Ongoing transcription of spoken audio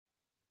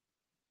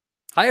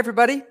Hi,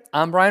 everybody.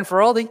 I'm Brian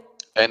Feraldi.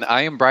 And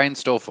I am Brian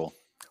Stoffel.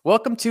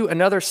 Welcome to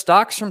another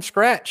Stocks from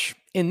Scratch.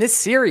 In this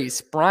series,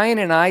 Brian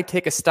and I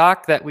take a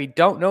stock that we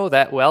don't know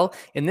that well,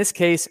 in this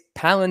case,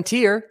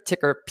 Palantir,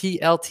 ticker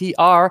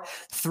PLTR,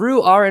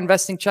 through our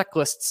investing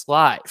checklists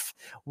live.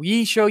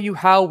 We show you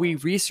how we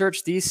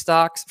research these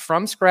stocks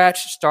from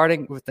scratch,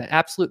 starting with an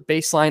absolute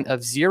baseline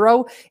of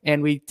 0,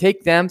 and we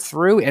take them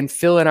through and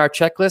fill in our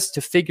checklist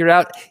to figure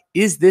out,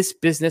 is this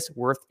business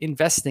worth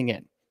investing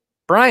in?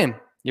 Brian,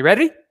 you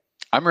ready?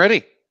 I'm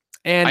ready.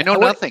 And I know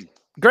nothing.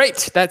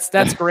 Great.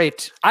 That's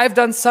great. I've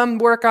done some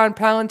work on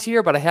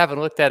Palantir, but I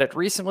haven't looked at it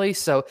recently,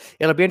 so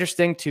it'll be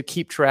interesting to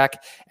keep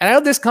track. And I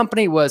know this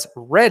company was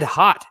red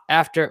hot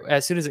as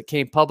soon as it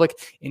came public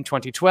in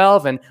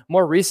 2012, and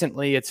more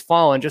recently, it's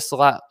fallen just a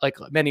lot like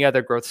many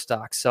other growth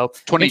stocks. So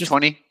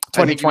 2020,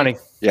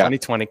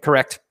 2020,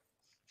 correct.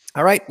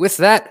 All right. With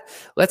that,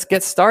 let's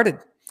get started.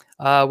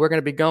 We're going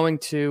to be going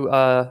to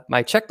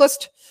my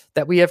checklist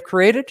that we have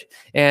created.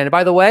 And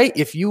by the way,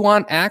 if you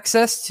want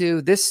access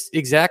to this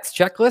exact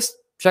checklist,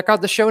 check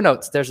out the show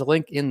notes. There's a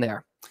link in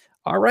there.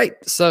 All right.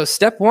 So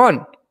step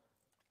 1,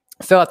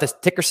 fill out the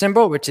ticker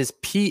symbol, which is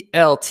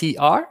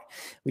PLTR.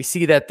 We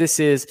see that this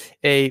is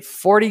a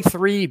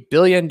 $43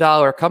 billion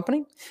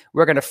company.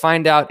 We're going to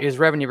find out, is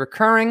revenue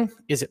recurring?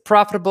 Is it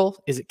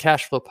profitable? Is it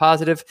cash flow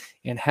positive?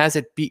 And has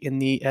it beaten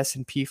the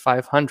S&P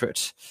 500?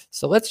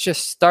 So let's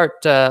just start.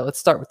 Let's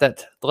start with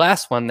that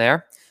last one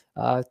there.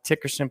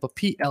 Ticker symbol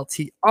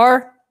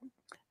PLTR.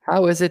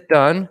 How is it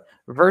done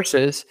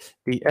versus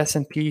the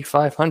S&P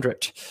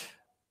 500?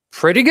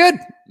 Pretty good.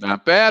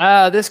 Not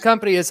bad. This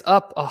company is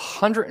up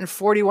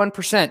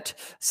 141%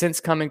 since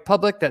coming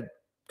public. That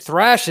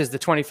thrashes the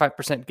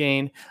 25%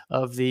 gain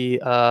of the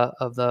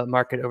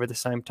market over the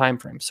same time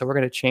frame. So we're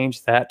going to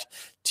change that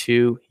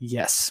to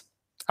yes.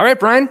 All right,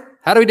 Brian,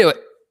 how do we do it?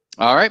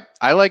 All right.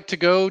 I like to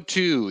go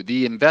to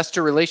the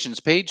investor relations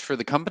page for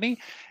the company.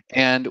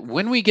 And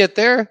when we get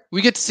there,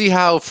 we get to see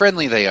how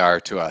friendly they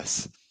are to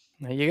us.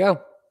 There you go.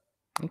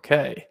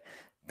 Okay.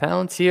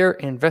 Palantir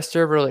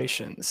Investor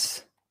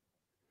Relations.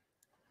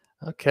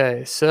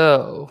 Okay,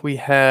 so we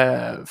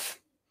have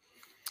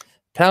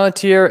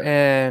Palantir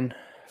and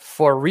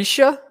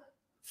Faurecia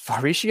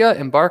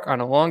embark on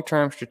a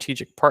long-term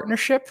strategic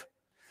partnership.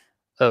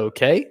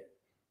 Okay.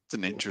 It's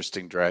an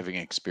interesting driving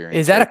experience.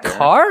 Is that a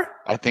car?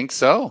 I think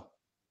so.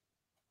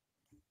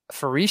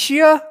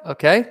 Faurecia,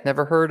 okay,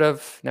 never heard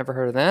of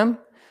them.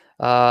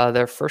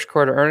 Their first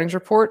quarter earnings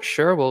report,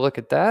 sure, we'll look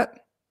at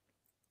that.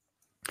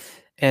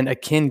 And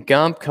Akin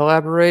Gump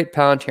collaborate,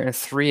 Palantir and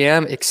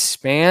 3M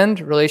expand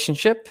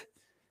relationship.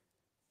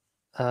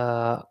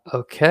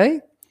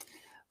 Okay,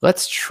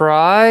 let's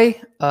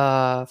try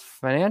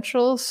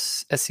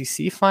financials,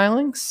 SEC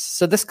filings.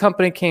 So this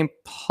company came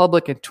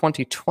public in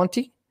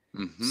 2020.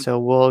 So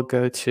we'll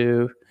go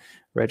to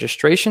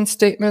registration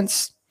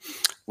statements.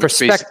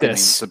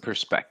 Prospectus. The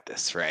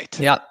prospectus, right?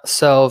 Yeah.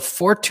 So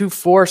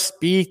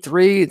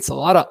 424B3. It's a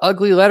lot of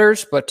ugly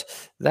letters, but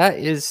that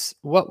is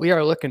what we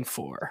are looking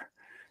for.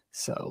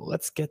 So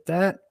let's get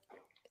that.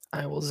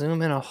 I will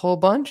zoom in a whole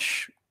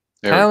bunch.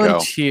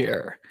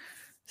 Palantir.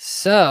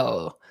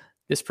 So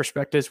this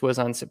prospectus was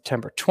on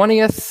September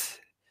 20th.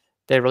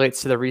 That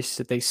relates to the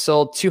recent. They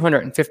sold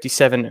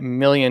 257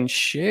 million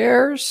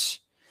shares.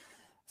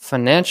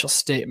 Financial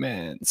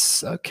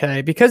statements.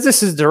 Okay, because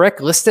this is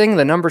direct listing,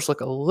 the numbers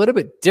look a little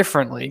bit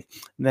differently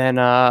than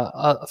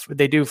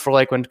they do for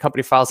like when a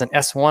company files an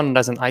S1 and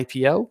does an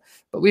IPO,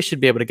 but we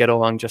should be able to get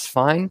along just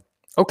fine.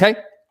 Okay.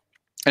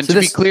 And so to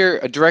be clear,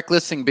 a direct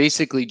listing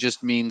basically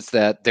just means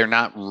that they're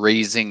not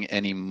raising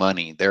any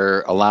money.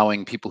 They're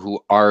allowing people who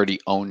already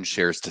own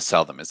shares to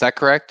sell them. Is that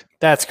correct?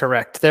 That's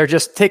correct. They're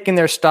just taking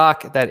their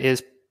stock that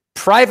is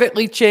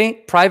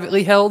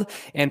privately held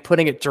and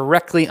putting it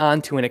directly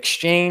onto an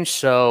exchange,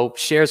 so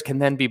shares can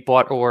then be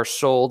bought or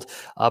sold.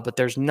 But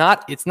it's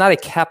not a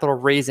capital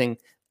raising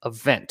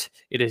event.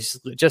 It is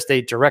just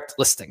a direct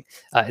listing.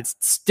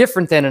 It's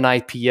different than an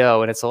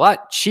IPO, and it's a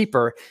lot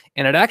cheaper.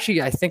 And it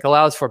actually, I think,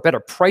 allows for better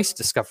price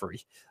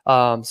discovery.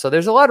 So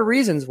there's a lot of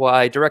reasons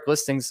why direct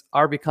listings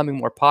are becoming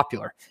more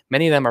popular.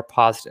 Many of them are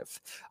positive.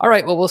 All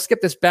right, well, we'll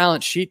skip this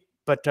balance sheet,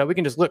 but we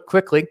can just look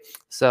quickly.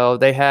 So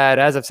they had,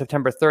 as of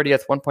September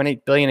 30th,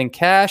 $1.8 billion in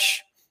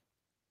cash.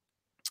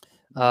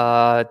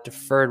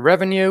 Deferred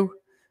revenue.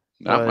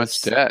 Not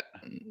much debt.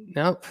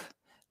 Nope.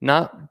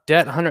 Not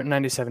debt,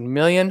 $197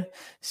 million.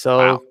 So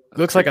wow,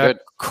 looks like a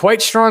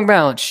quite strong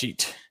balance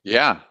sheet.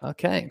 Yeah.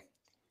 Okay.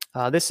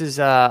 This is,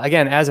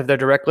 again, as of their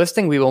direct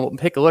listing. We will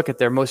take a look at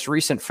their most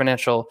recent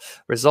financial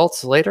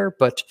results later.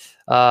 But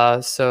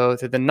so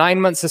through the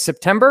 9 months of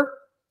September,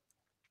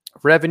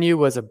 revenue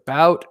was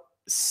about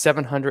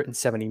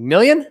 $770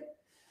 million.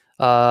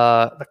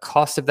 The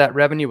cost of that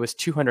revenue was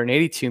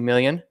 $282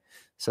 million.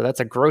 So that's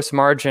a gross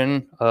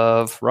margin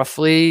of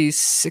roughly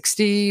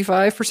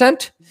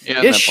 65%. Yeah,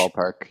 in that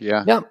ballpark.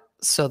 Yeah. Yeah.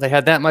 So they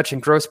had that much in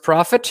gross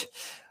profit,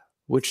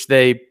 which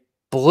they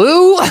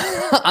blew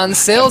on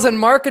sales and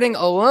marketing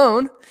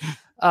alone.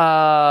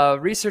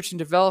 Research and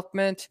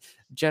development,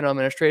 general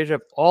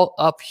administrative, all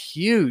up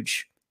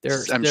huge.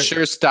 I'm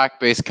sure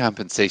stock-based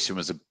compensation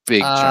was a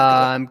big chunk of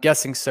that. I'm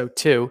guessing so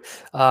too.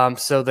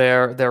 So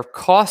their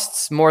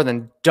costs more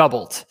than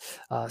doubled.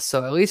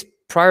 So at least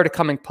prior to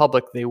coming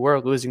public, they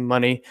were losing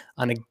money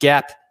on a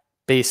GAAP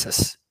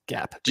basis.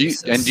 Do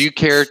you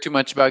care too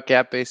much about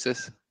GAAP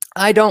basis?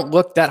 I don't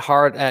look that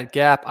hard at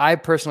GAAP. I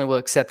personally will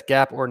accept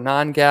GAAP or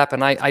non-GAAP,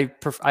 and I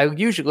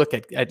usually look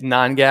at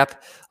non-GAAP.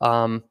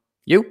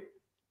 You?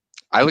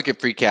 I look at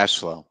free cash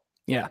flow.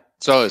 Yeah.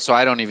 So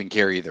I don't even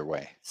care either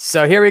way.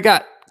 So here we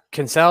got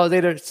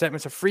consolidated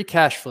statements of free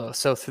cash flow.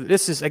 So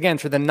this is, again,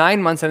 for the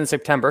 9 months ended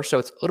September. So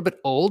it's a little bit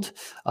old.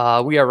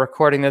 We are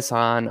recording this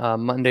on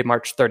Monday,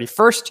 March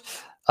 31st,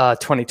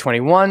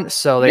 2021.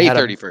 So they had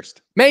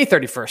May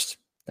 31st.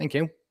 Thank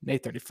you. May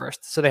 31st.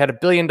 So they had $1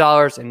 billion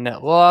in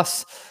net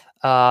loss.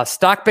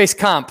 Stock-based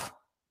comp,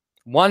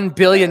 $1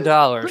 billion.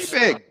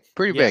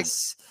 Pretty big.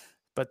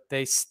 But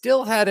they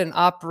still had an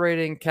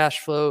operating cash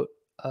flow.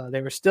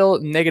 They were still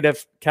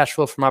negative cash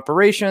flow from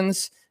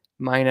operations,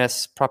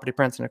 minus property,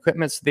 plants, and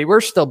equipment. So they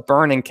were still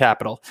burning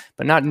capital,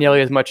 but not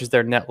nearly as much as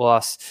their net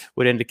loss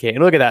would indicate.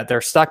 And look at that.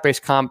 Their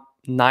stock-based comp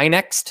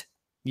 9x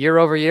year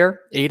over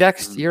year,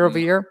 8x year over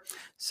year.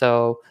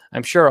 So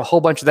I'm sure a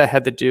whole bunch of that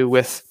had to do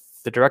with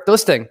the direct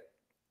listing.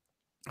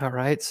 All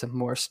right, some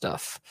more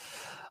stuff.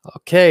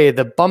 Okay,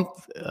 the bump,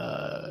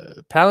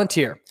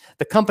 Palantir.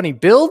 The company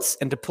builds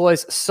and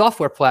deploys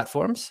software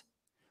platforms,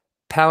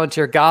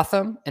 Palantir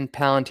Gotham and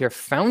Palantir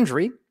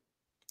Foundry,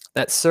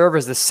 that serve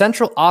as the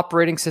central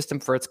operating system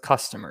for its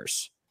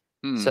customers.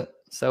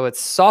 So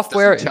its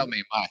software doesn't tell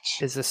me much.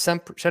 Is a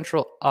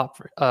central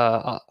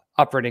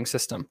operating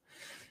system.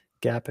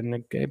 GAAP and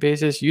the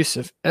basis, use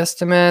of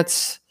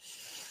estimates.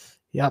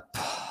 Yep.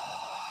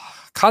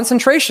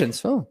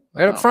 Concentrations. Oh,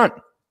 right up front.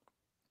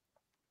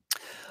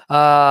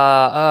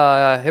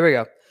 Here we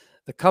go.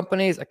 The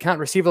company's account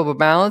receivable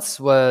balance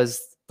was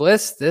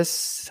Bliss.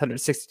 This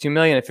 162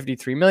 million and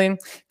 53 million.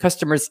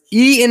 Customers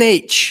E and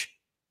H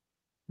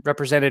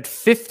represented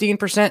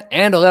 15%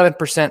 and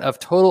 11% of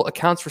total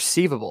accounts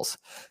receivables.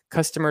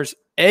 Customers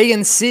A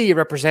and C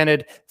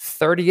represented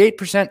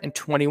 38% and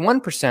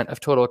 21% of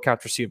total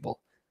accounts receivable.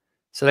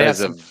 So they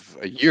as of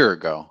a year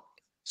ago.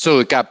 So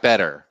it got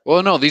better.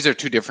 Well, no, these are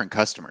two different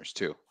customers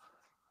too.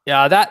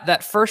 Yeah,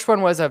 that first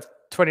one was of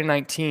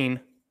 2019.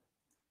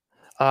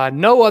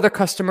 No other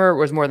customer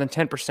was more than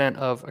 10%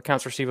 of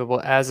accounts receivable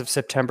as of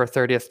September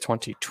 30th,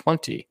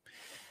 2020.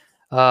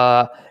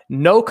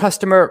 No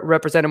customer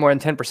represented more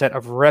than 10%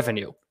 of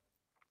revenue.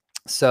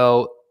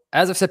 So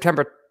as of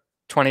September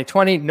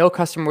 2020, no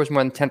customer was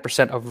more than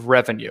 10% of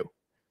revenue.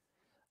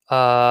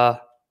 For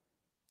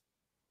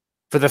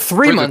the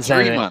 3 months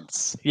ending.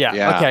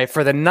 Yeah. Okay.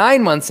 For the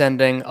 9 months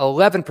ending,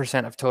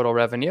 11% of total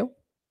revenue.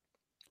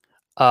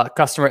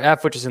 Customer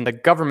F, which is in the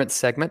government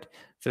segment,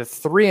 for the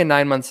 3 and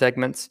 9 month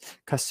segments.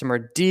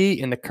 Customer D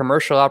in the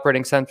commercial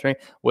operating segment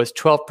was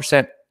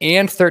 12%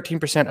 and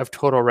 13% of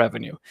total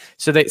revenue.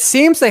 So it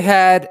seems they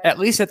had, at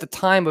least at the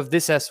time of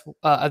this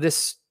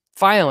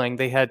filing,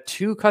 they had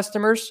 2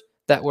 customers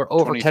that were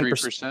over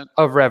 10%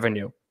 of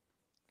revenue.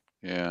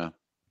 Yeah.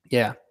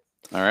 Yeah.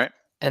 All right.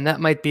 And that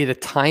might be the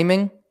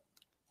timing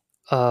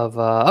of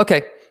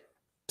okay.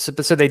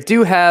 So they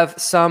do have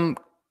some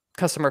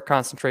customer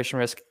concentration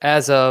risk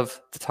as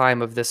of the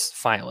time of this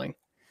filing.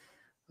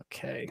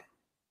 Okay.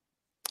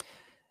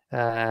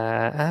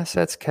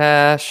 Assets,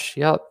 cash,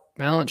 yep.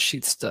 Balance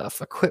sheet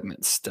stuff,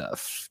 equipment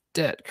stuff,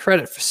 debt,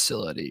 credit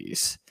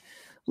facilities,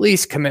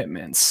 lease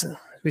commitments.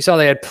 We saw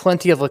they had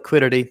plenty of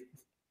liquidity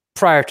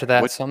prior to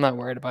that, so I'm not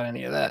worried about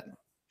any of that.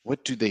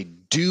 What do they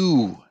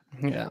do?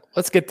 Yeah.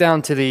 Let's get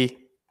down to the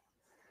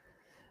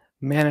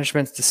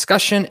management's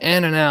discussion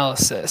and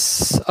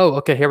analysis. Oh,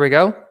 okay. Here we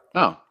go.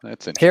 Oh,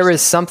 that's interesting. Here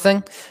is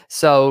something.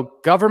 So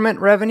government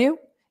revenue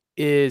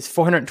is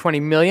 420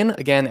 million,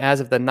 again, as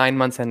of the 9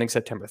 months ending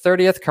September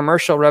 30th.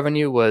 Commercial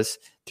revenue was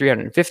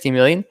 350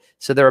 million.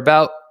 So they're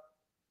about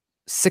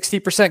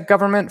 60%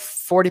 government,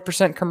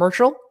 40%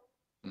 commercial.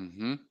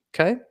 Mm-hmm.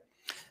 Okay.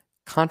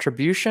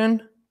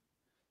 Contribution.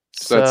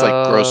 So that's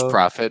like gross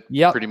profit,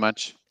 pretty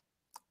much.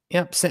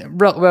 Yep.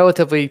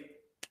 Relatively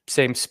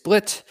same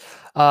split.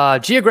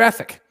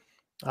 Geographic.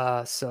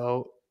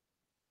 So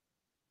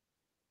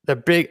the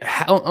big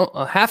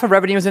half of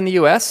revenue is in the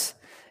US,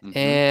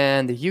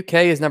 and the UK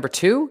is number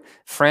 2,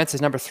 France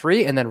is number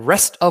 3, and then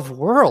rest of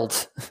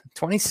world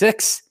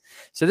 26.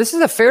 So this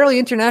is a fairly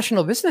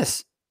international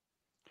business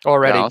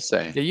already. Yeah, I'll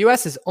say. The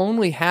US is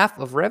only half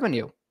of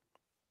revenue.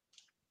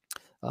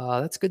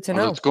 That's good to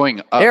know. It's going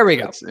up. There we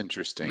go. That's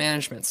interesting.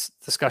 Management's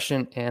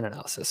discussion and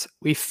analysis.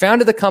 We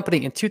founded the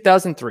company in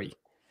 2003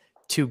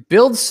 to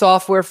build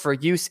software for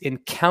use in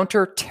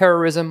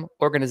counter-terrorism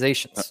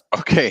organizations.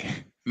 Okay.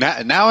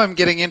 Now I'm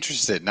getting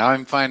interested. Now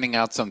I'm finding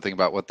out something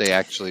about what they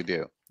actually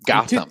do.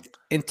 Gotham.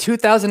 In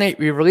 2008,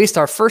 we released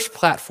our first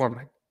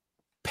platform,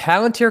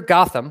 Palantir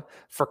Gotham,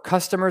 for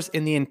customers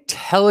in the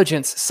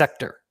intelligence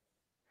sector.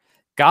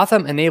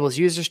 Gotham enables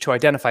users to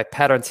identify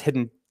patterns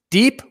hidden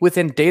deep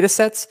within data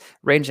sets,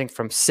 ranging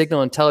from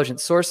signal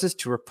intelligence sources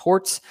to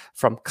reports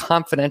from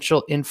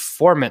confidential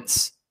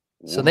informants.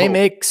 So they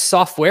make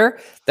software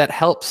that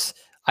helps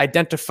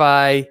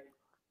identify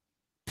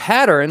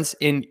patterns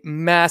in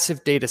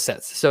massive data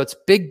sets. So it's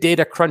big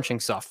data crunching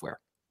software.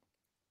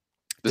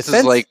 This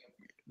is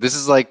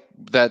like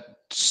that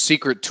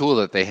secret tool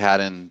that they had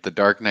in The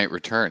Dark Knight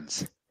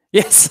Returns.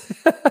 Yes.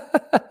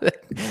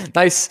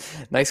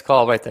 Nice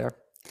call right there.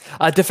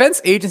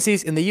 Defense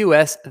agencies in the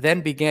U.S.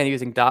 then began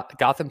using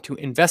Gotham to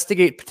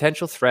investigate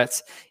potential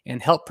threats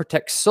and help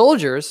protect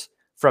soldiers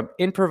from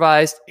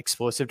improvised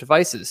explosive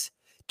devices.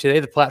 Today,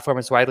 the platform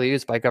is widely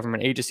used by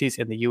government agencies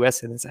in the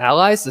U.S. and its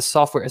allies. The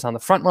software is on the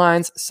front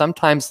lines,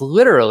 sometimes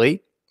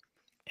literally,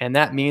 and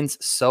that means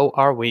so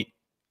are we.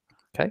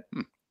 Okay.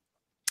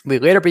 We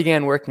later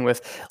began working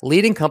with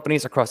leading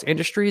companies across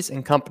industries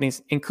and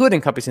companies,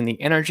 including companies in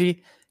the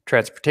energy,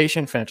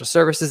 transportation, financial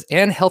services,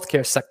 and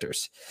healthcare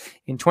sectors.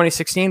 In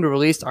 2016, we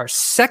released our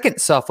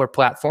second software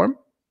platform,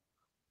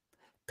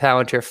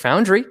 Palantir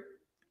Foundry.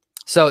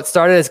 So it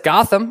started as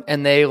Gotham,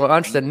 and they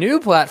launched a new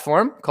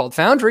platform called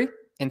Foundry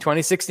in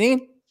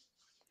 2016.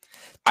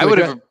 I would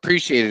have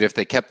appreciated if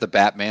they kept the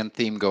Batman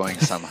theme going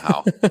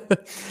somehow.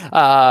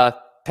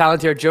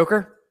 Palantir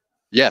Joker?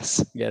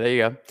 Yes. Yeah, there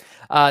you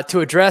go. To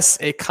address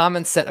a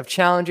common set of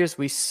challenges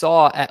we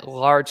saw at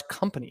large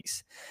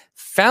companies.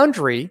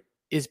 Foundry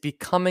is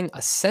becoming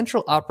a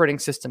central operating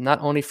system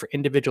not only for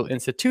individual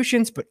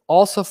institutions, but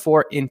also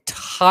for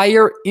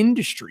entire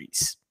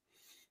industries.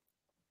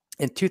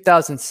 In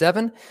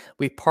 2007,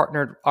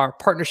 our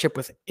partnership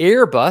with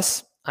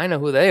Airbus, I know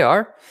who they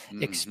are,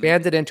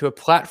 expanded into a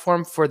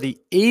platform for the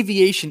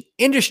aviation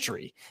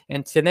industry,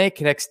 and today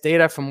connects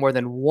data from more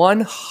than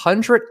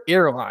 100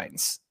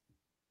 airlines.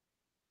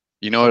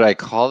 You know what I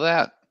call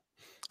that?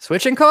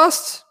 Switching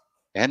costs?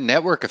 And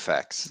network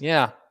effects.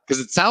 Yeah. Because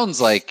it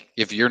sounds like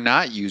if you're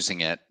not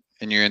using it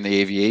and you're in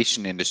the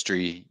aviation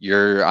industry,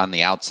 you're on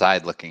the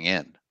outside looking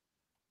in.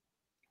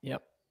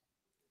 Yep.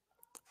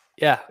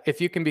 Yeah. If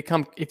you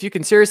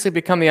can seriously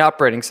become the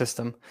operating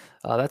system,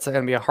 that's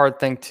going to be a hard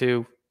thing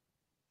to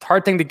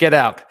get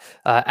out.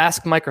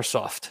 Ask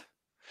Microsoft.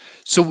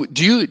 So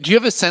do you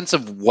have a sense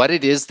of what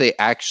it is they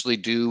actually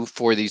do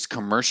for these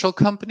commercial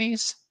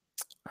companies?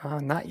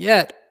 Not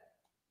yet.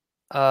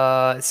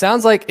 It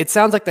sounds like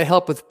they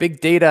help with big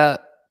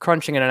data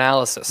crunching and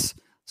analysis.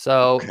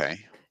 So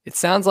It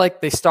sounds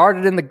like they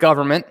started in the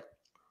government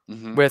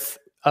with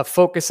a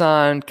focus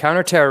on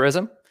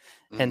counterterrorism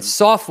and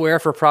software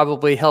for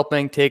probably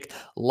helping take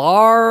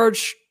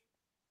large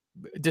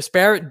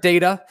disparate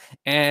data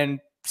and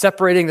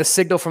separating the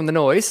signal from the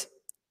noise.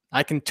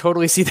 I can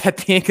totally see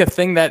that being a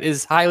thing that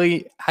is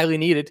highly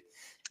needed.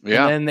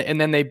 Yeah. And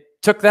then they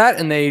took that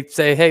and they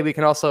say, hey, we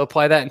can also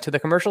apply that into the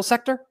commercial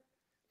sector.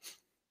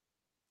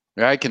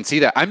 Yeah, I can see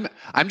that.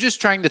 I'm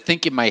just trying to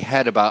think in my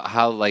head about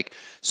how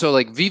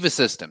Veeva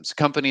Systems, a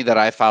company that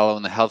I follow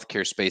in the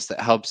healthcare space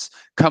that helps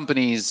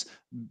companies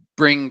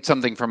bring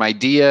something from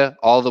idea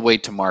all the way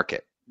to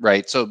market,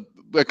 right? So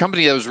a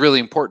company that was really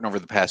important over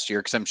the past year,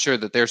 because I'm sure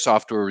that their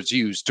software was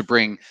used to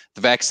bring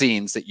the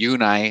vaccines that you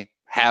and I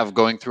have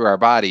going through our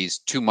bodies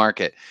to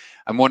market.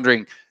 I'm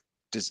wondering,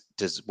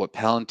 does what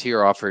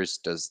Palantir offers,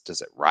 does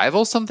it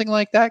rival something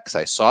like that? Because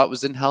I saw it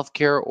was in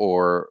healthcare,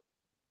 or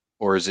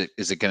is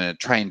it going to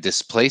try and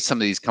displace some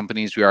of these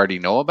companies we already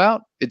know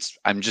about?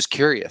 I'm just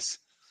curious.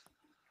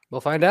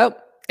 We'll find out.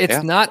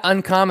 It's not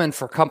uncommon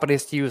for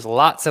companies to use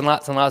lots and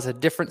lots and lots of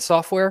different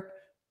software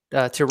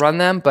to run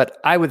them, but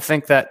I would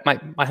think that my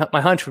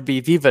hunch would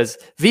be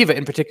Veeva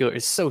in particular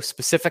is so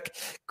specific.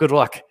 Good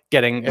luck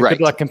good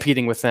luck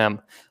competing with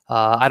them.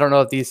 I don't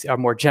know if these are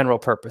more general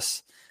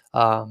purpose,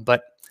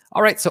 but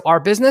all right. So our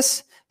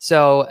business.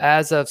 So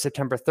as of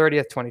September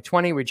 30th,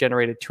 2020, we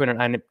generated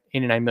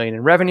 $289 million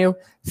in revenue,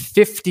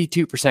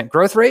 52%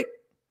 growth rate.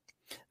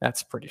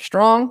 That's pretty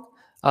strong.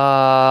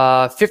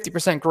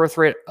 50% growth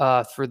rate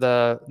for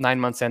the 9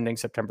 months ending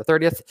September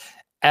 30th.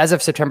 As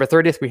of September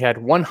 30th, we had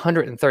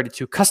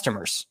 132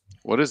 customers.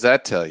 What does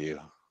that tell you?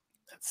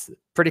 That's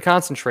pretty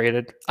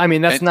concentrated. I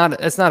mean, that's not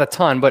a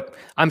ton, but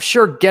I'm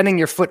sure getting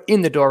your foot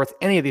in the door with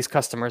any of these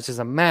customers is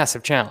a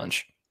massive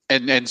challenge.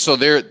 And so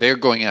they're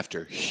going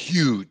after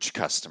huge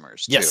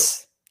customers too.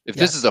 Yes. If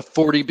this is a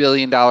 $40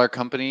 billion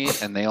company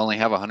and they only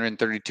have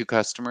 132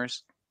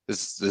 customers,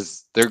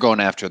 they're going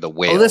after the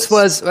whales. Oh, this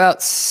was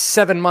about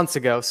 7 months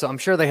ago, so I'm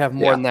sure they have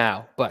more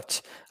now.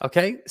 But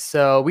okay,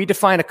 so we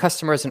define a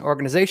customer as an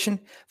organization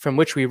from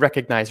which we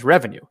recognize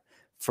revenue.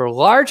 For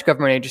large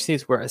government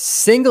agencies where a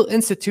single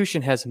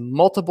institution has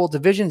multiple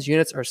divisions,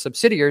 units, or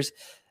subsidiaries,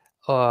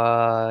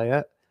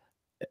 or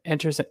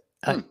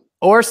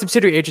a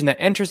subsidiary agent that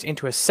enters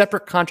into a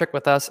separate contract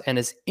with us and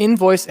is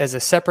invoiced as a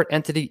separate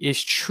entity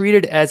is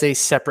treated as a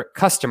separate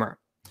customer.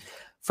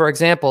 For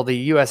example, the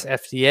US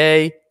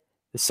FDA,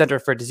 the Center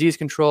for Disease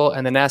Control,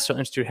 and the National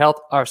Institute of Health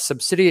are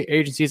subsidiary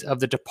agencies of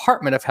the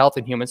Department of Health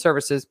and Human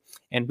Services,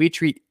 and we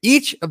treat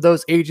each of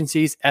those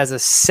agencies as a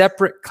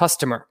separate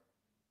customer.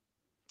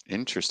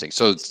 Interesting.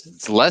 So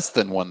it's less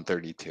than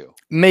 132.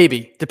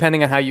 Maybe,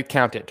 depending on how you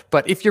count it.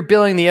 But if you're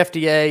billing the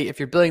FDA, if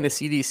you're billing the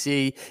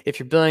CDC, if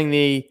you're billing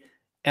the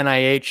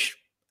NIH,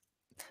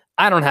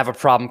 I don't have a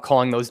problem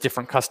calling those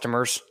different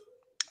customers.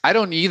 I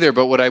don't either,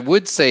 but what I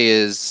would say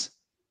is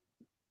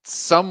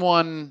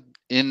someone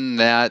in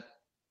that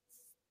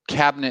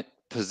cabinet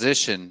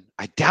position,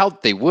 I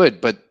doubt they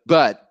would,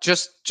 but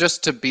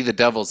just to be the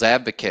devil's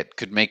advocate,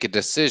 could make a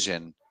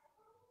decision,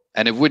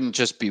 and it wouldn't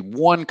just be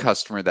one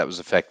customer that was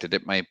affected.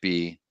 It might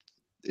be,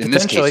 in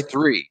this case,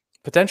 3.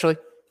 Potentially,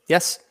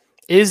 yes.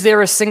 Is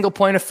there a single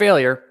point of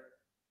failure?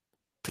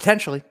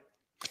 Potentially.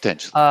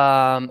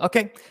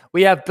 Okay.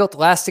 We have built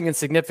lasting and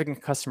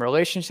significant customer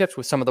relationships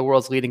with some of the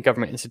world's leading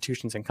government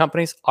institutions and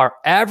companies. Our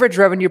average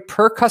revenue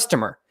per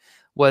customer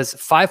was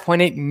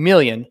 $5.8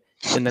 million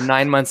in the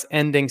 9 months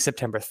ending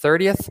September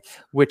 30th,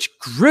 which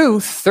grew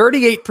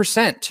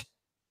 38%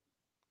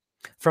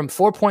 from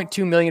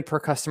 $4.2 million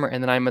per customer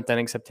in the 9 months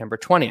ending September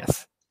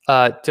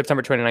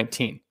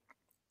 2019.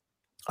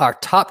 Our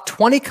top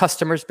 20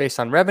 customers based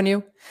on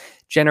revenue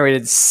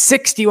generated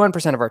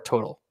 61% of our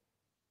total.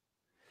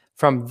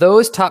 From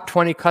those top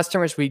 20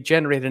 customers, we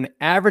generated an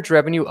average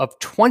revenue of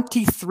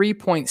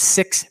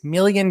 $23.6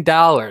 million,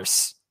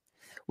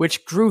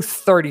 which grew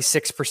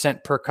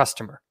 36% per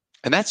customer.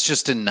 And that's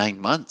just in 9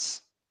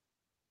 months.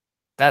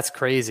 That's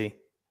crazy.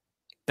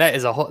 That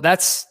is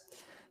that's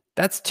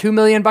 $2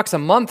 million a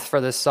month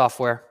for this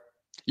software.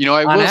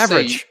 I will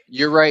say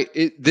you're right.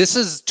 This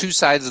is two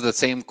sides of the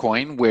same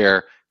coin,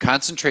 where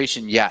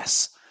concentration,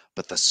 yes,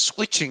 but the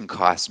switching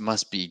costs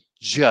must be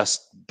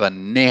just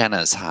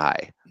bananas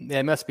high.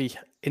 It must be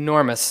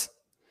enormous.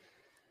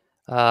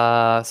 So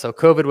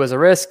COVID was a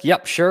risk.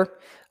 Yep, sure.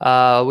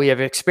 We have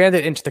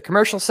expanded into the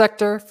commercial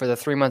sector for the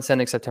 3 months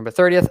ending September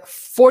 30th.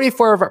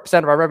 44%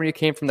 of our revenue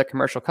came from the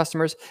commercial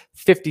customers,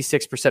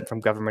 56% from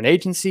government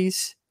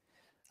agencies.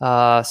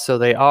 So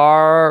they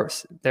are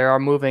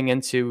moving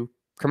into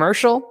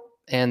commercial,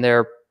 and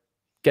they're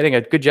getting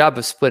a good job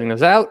of splitting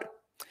those out.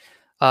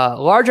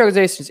 Large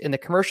organizations in the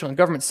commercial and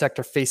government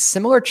sector face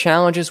similar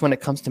challenges when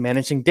it comes to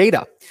managing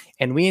data,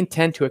 and we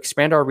intend to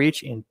expand our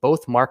reach in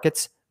both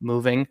markets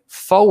moving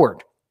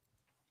forward.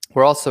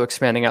 We're also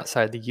expanding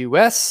outside the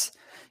U.S.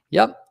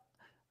 Yep.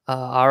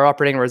 Our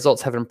operating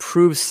results have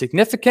improved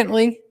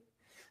significantly.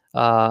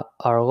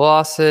 Our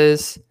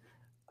losses,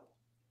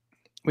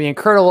 we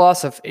incurred a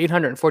loss of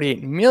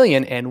 $848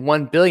 million and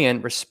 $1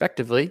 billion,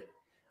 respectively,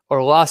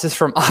 or losses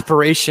from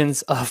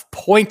operations of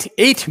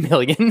 $0.8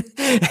 million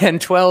and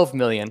 $12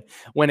 million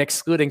when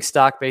excluding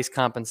stock-based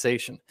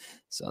compensation.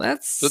 So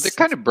they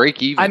kind of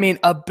break even. I mean,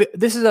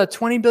 this is a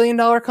 $20 billion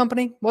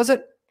company, was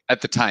it?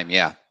 At the time,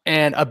 yeah.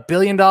 And $1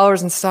 billion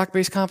in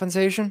stock-based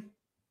compensation?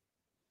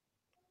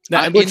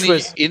 In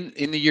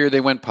the year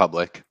they went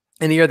public.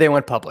 In the year they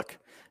went public.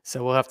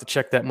 So we'll have to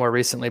check that more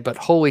recently. But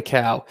holy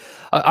cow.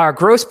 Our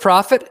gross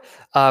profit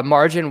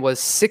margin was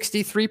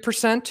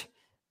 63%.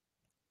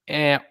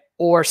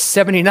 Or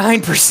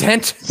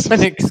 79%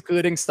 when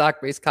excluding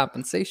stock-based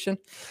compensation.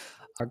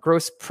 Our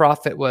gross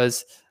profit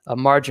was a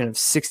margin of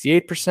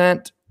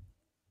 68%.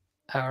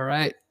 All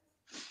right.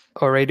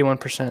 Or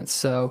 81%.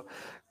 So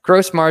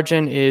gross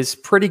margin is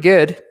pretty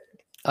good,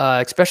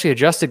 especially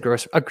adjusted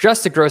gross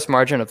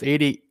margin of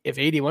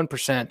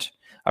 81%.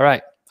 All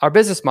right. Our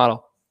business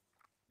model.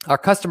 Our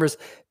customers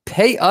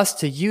pay us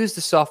to use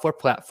the software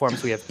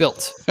platforms we have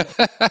built.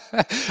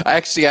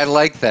 Actually, I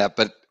like that,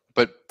 but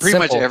pretty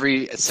much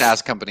every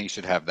SaaS company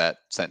should have that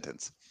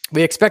sentence.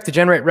 We expect to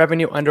generate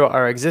revenue under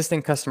our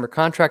existing customer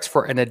contracts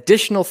for an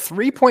additional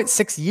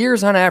 3.6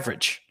 years on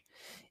average.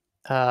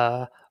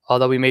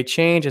 Although we may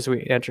change as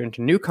we enter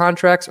into new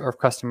contracts or if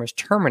customers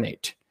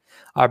terminate.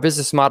 Our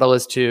business model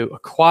is to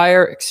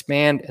acquire,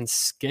 expand, and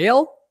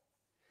scale.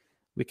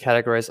 We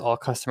categorize all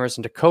customers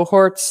into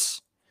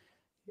cohorts.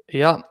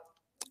 Yeah.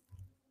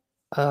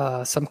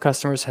 Some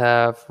customers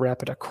have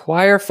rapid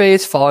acquire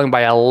phase, followed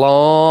by a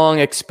long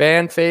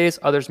expand phase.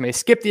 Others may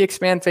skip the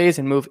expand phase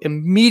and move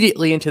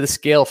immediately into the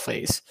scale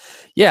phase.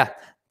 Yeah,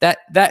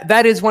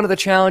 that is one of the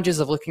challenges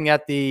of looking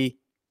at the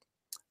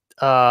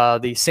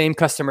same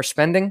customer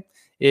spending.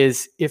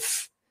 Is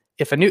if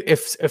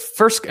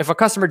a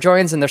customer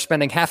joins and they're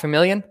spending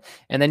 $500,000,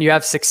 and then you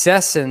have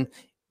success and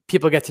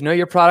people get to know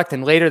your product,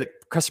 and later the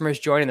customers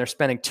join and they're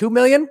spending $2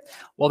 million.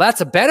 Well, that's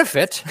a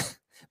benefit.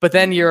 But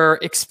then your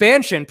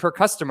expansion per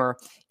customer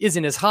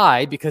isn't as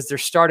high because they're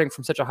starting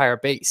from such a higher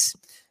base.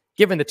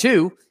 Given the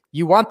two,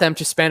 you want them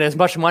to spend as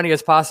much money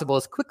as possible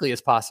as quickly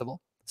as possible.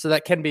 So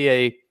that can be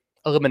a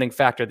limiting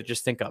factor to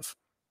just think of.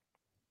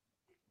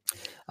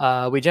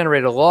 We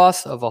generated a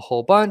loss of a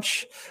whole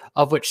bunch,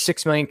 of which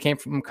 $6 million came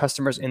from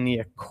customers in the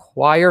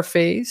acquire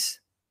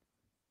phase.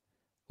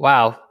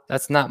 Wow,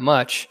 that's not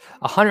much.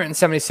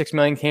 $176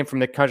 million came from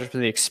the contracts for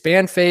the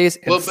expand phase.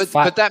 Well,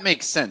 but that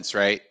makes sense,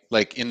 right?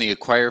 Like in the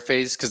acquire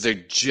phase, because they're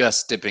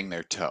just dipping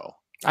their toe.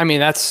 I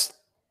mean,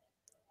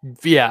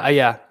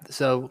 yeah.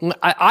 So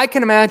I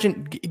can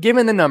imagine,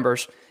 given the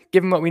numbers,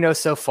 given what we know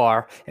so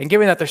far, and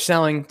given that they're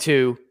selling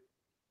to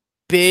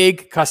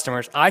big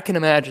customers, I can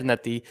imagine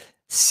that the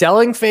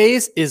selling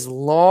phase is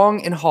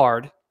long and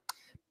hard.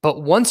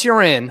 But once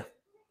you're in,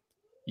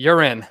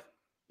 you're in.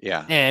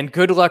 Yeah. And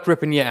good luck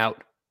ripping you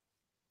out.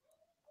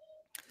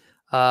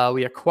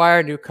 We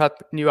acquire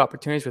new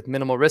opportunities with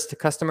minimal risk to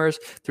customers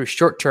through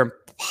short-term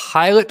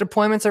pilot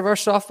deployments of our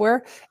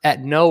software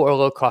at no or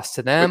low cost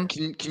to them.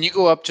 Can you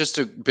go up just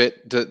a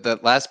bit,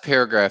 that last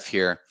paragraph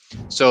here?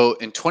 So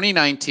in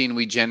 2019,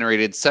 we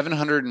generated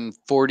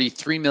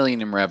 743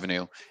 million in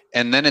revenue.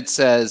 And then it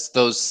says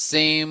those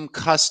same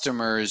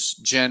customers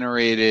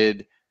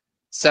generated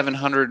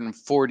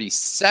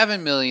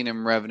 747 million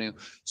in revenue.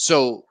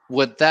 So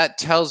what that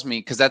tells me,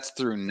 because that's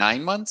through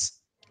 9 months,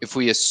 if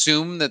we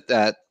assume that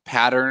that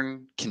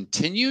pattern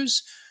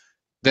continues,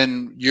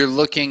 then you're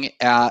looking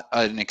at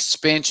an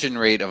expansion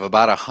rate of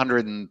about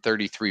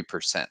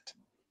 133%.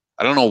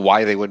 I don't know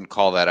why they wouldn't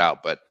call that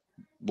out, but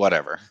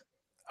whatever.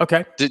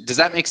 Okay. Does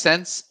that make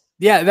sense?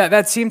 Yeah,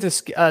 that seemed to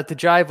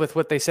jive with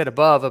what they said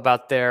above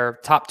about their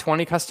top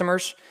 20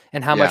 customers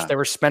and how much they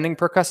were spending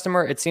per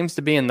customer. It seems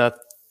to be in the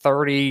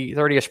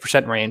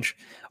 30-ish% range,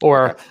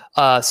 or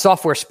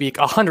software speak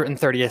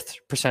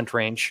 130th%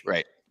 range.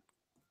 Right.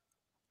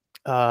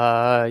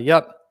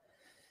 Yep.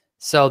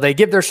 So they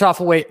give their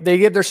software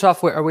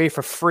away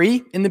for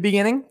free in the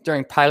beginning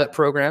during pilot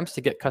programs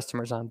to get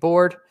customers on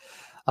board.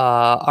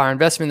 Our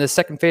investment in the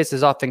second phase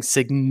is often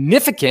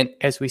significant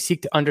as we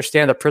seek to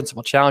understand the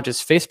principal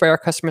challenges faced by our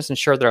customers,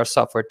 ensure that our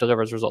software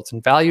delivers results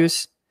and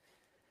values.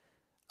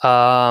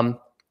 So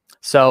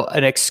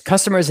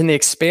customers in the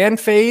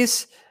expand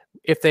phase,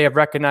 if they have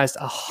recognized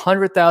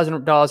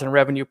 $100,000 in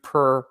revenue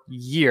per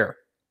year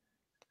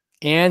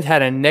and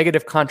had a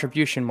negative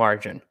contribution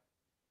margin.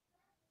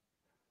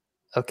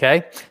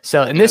 Okay.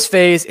 So in this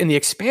phase, in the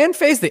expand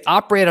phase, they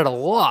operate at a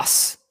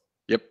loss.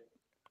 Yep.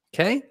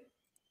 Okay.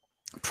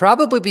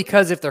 Probably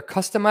because if they're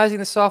customizing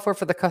the software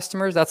for the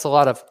customers, that's a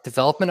lot of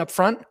development up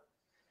front.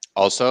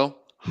 Also,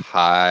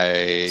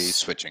 high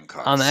switching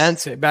costs on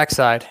the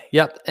backside.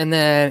 Yep. And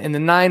then in the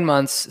 9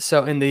 months,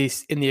 so in the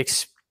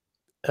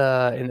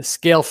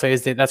scale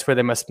phase, that's where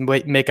they must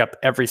make up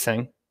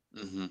everything.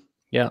 Mm-hmm.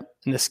 Yeah.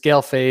 In the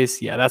scale phase,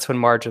 that's when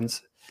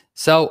margins.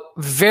 So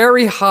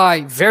very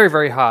high, very,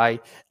 very high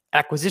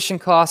acquisition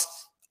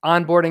costs,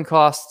 onboarding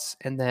costs,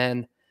 and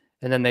then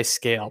they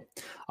scale.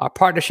 Our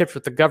partnerships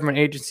with the government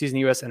agencies in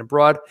the U.S. and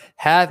abroad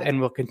have and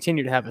will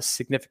continue to have a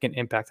significant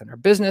impact on our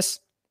business.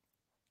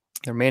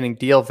 The remaining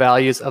deal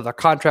values of the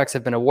contracts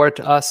have been awarded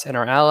to us and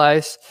our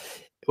allies.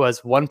 It was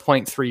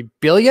 $1.3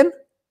 billion,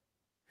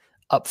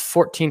 up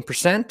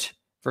 14%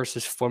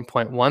 versus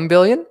 $1.1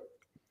 billion.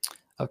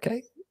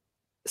 Okay.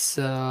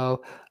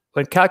 So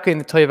when calculating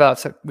the total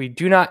value, we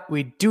do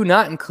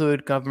not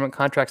include government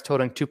contracts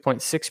totaling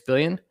 $2.6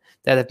 billion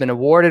that have been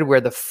awarded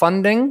where the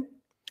funding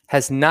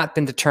has not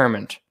been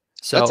determined.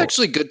 So that's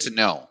actually good to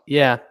know.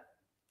 Yeah.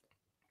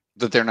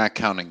 That they're not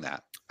counting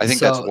that. I think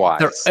that's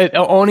wise.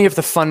 Only if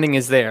the funding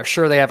is there.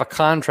 Sure, they have a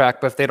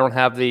contract, but if they don't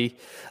have the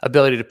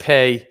ability to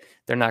pay,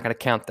 they're not going to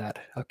count that.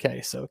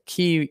 Okay, so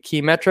key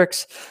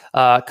metrics,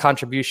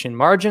 contribution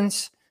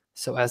margins.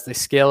 So as they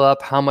scale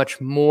up, how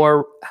much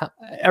more,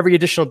 every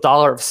additional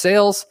dollar of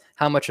sales,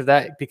 how much of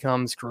that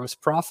becomes gross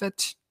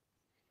profit?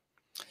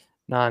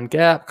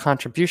 Non-GAAP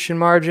contribution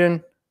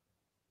margin.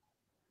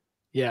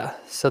 Yeah,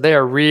 so they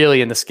are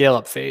really in the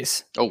scale-up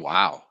phase. Oh,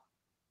 wow.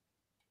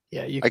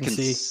 Yeah, I can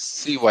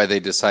see why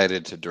they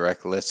decided to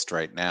direct list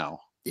right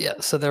now. Yeah,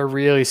 so they're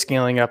really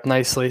scaling up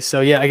nicely.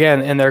 So yeah,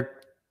 again, and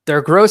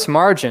their gross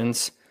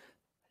margins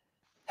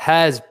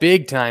has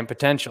big time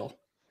potential.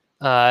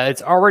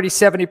 It's already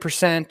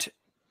 70%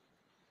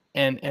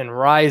 and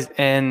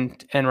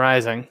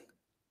rising.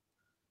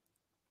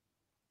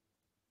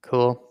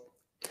 Cool.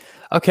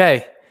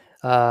 Okay.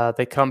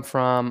 They come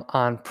from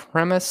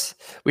on-premise.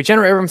 We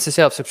generate revenue to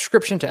sale of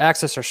subscription to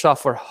access our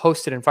software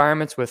hosted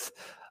environments with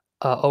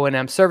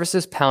O&M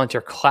services,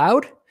 Palantir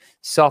Cloud,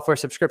 software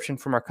subscription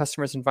from our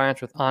customers'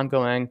 environments with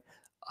ongoing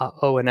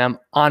O&M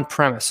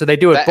on-premise. So they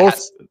do it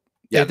both.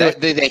 They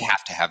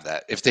have to have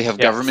that. If they have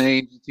government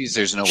agencies,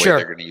 there's no way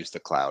they're going to use the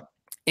cloud.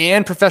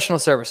 And professional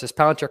services,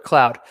 Palantir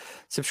Cloud.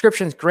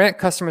 Subscriptions grant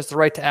customers the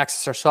right to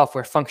access our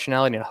software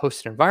functionality in a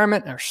hosted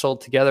environment and are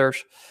sold together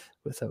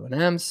with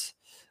O&Ms.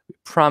 We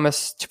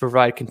promise to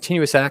provide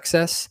continuous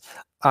access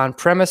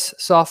on-premise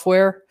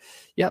software.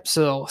 Yep,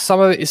 so some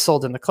of it is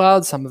sold in the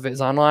cloud, some of it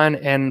is online.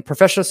 And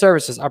professional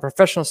services. Our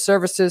professional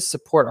services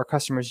support our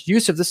customers'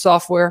 use of the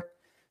software.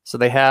 So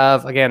they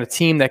have, again, a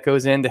team that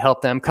goes in to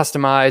help them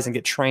customize and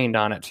get trained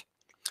on it.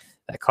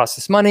 That costs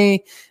us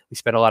money. We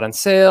spend a lot on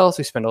sales.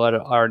 We spend a lot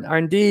on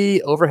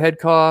R&D, overhead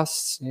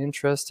costs,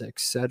 interest,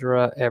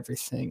 etc.,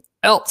 everything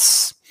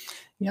else.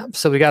 Yep,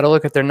 so we got to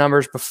look at their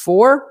numbers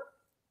before.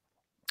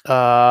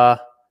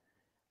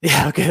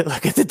 Yeah,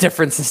 look at the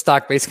difference in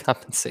stock-based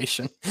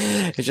compensation.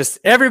 It's just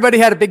everybody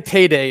had a big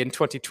payday in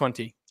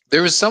 2020.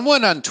 There was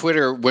someone on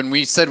Twitter when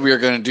we said we were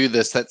going to do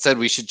this that said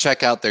we should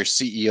check out their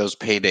CEO's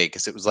payday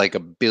because it was like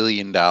 $1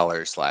 billion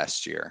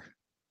last year.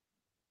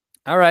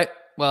 All right.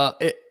 Well,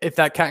 if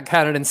that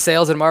counted in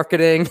sales and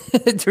marketing,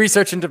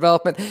 research and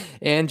development,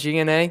 and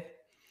G&A.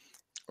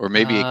 Or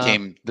maybe it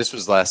came, this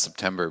was last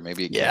September,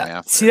 maybe it came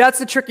after. See, that's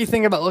the tricky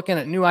thing about looking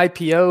at new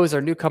IPOs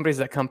or new companies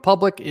that come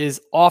public is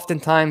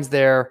oftentimes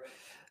they're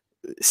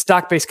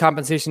stock-based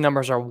compensation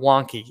numbers are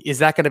wonky. Is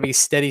that going to be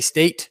steady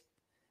state?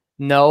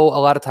 No, a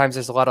lot of times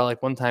there's a lot of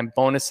like one-time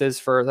bonuses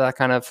for that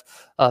kind of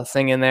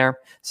thing in there.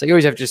 So you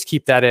always have to just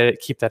keep that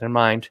in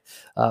mind.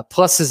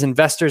 Plus, as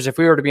investors, if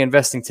we were to be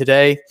investing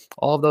today,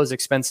 all of those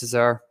expenses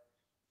are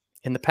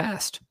in the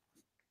past.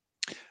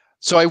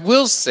 So I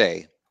will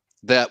say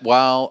that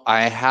while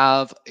I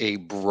have a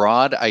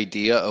broad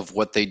idea of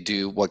what they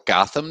do, what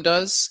Gotham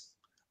does,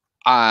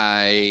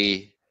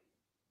 I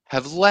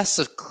have less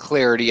of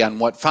clarity on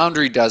what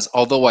Foundry does,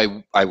 although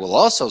I will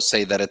also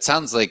say that it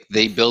sounds like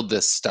they build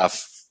this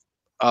stuff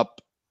up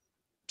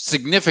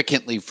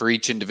significantly for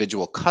each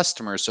individual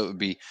customer, so it would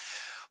be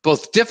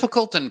both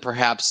difficult and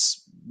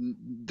perhaps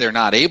they're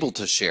not able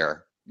to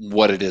share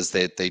what it is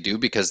that they do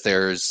because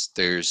there's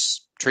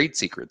trade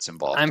secrets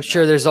involved. I'm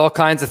sure there's all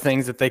kinds of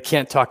things that they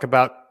can't talk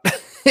about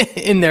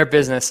in their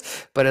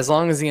business, but as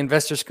long as the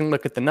investors can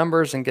look at the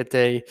numbers and get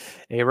a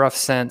rough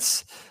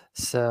sense.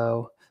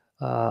 So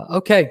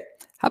okay,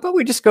 how about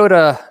we just go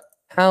to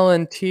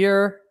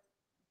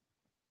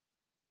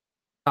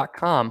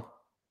Palantir.com.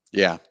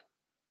 Yeah.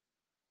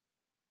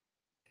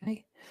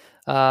 Okay.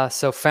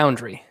 So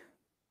Foundry.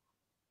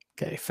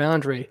 Okay,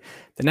 Foundry,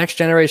 the next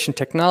generation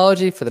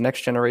technology for the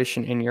next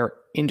generation in your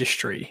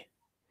industry.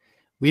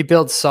 We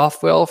build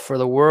software for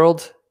the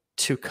world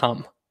to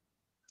come.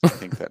 I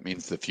think that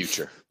means the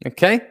future.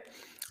 Okay.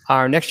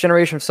 Our next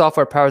generation of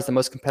software powers the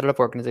most competitive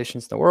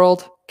organizations in the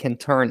world, can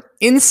turn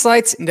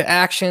insights into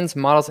actions,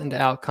 models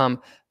into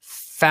outcome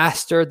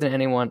faster than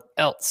anyone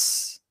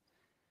else.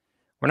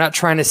 We're not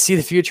trying to see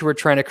the future, we're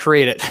trying to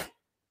create it.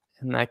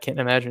 And I can't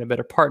imagine a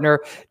better partner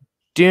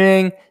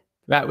doing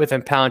that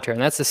within Palantir.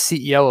 And that's the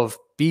CEO of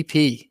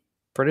BP,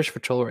 British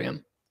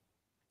Petroleum.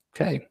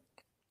 Okay.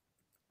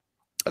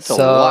 That's a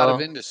lot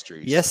of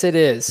industries. Yes, it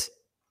is.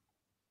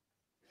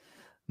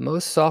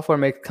 Most software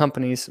make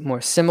companies more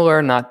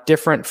similar, not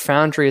different.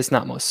 Foundry is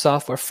not most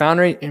software.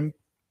 Foundry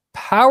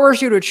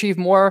empowers you to achieve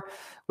more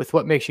with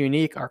what makes you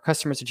unique. Our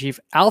customers achieve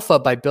alpha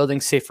by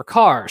building safer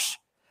cars,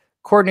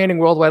 coordinating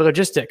worldwide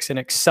logistics, and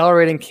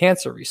accelerating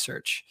cancer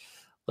research.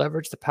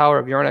 Leverage the power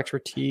of your own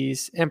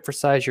expertise,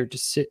 empower your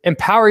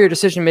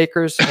decision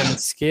makers, and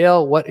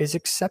scale what is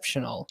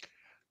exceptional.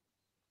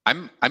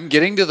 I'm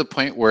getting to the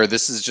point where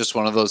this is just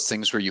one of those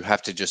things where you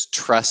have to just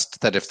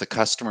trust that if the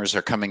customers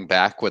are coming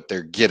back, what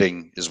they're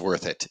getting is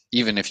worth it,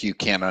 even if you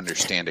can't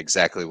understand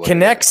exactly what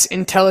connects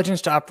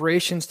intelligence to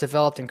operations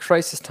developed in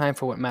crisis time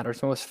for what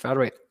matters most.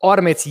 Foundry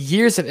automates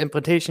years of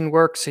implementation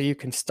work so you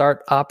can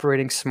start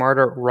operating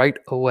smarter right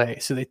away.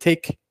 So they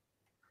take,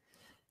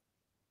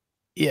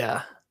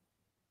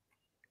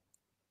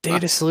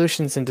 data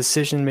solutions and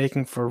decision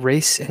making for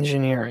race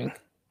engineering.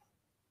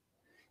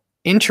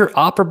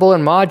 Interoperable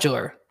and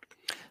modular.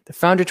 The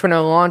Foundry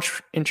 2.0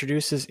 launch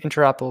introduces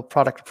interoperable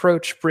product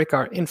approach, break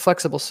out our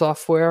inflexible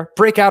software,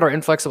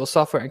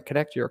 and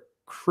connect your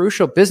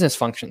crucial business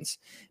functions,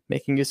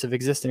 making use of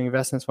existing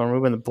investments while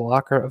removing the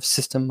blocker of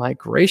system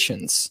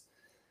migrations.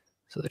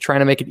 So they're trying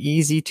to make it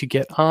easy to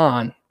get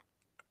on.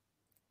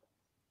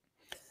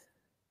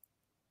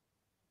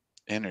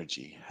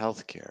 Energy,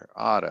 healthcare,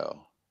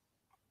 auto.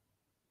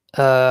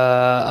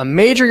 A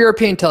major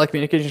European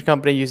telecommunications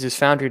company uses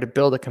Foundry to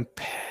build a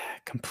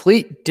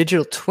complete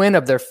digital twin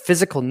of their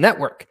physical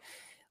network,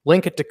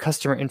 link it to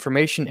customer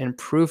information, and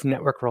improve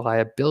network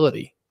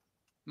reliability.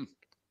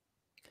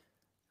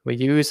 We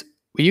use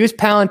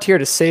Palantir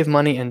to save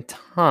money and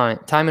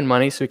time and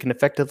money so we can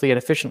effectively and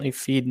efficiently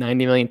feed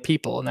 90 million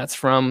people, and that's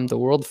from the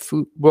World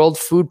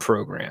Food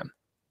Program.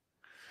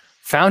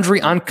 Foundry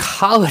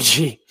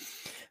Oncology.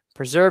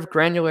 Preserve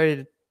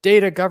granulated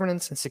data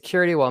governance and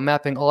security while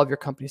mapping all of your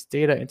company's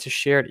data into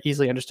shared,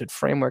 easily understood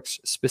frameworks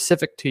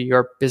specific to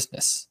your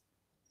business.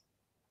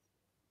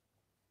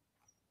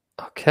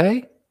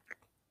 Okay.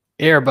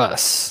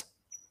 Airbus.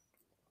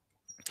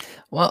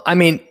 Well, I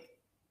mean,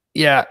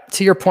 yeah,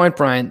 to your point,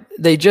 Brian,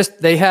 they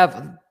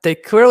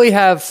clearly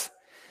have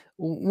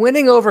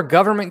winning over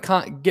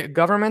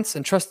governments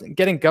and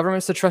getting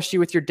governments to trust you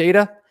with your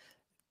data.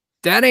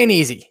 That ain't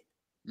easy.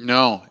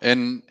 No.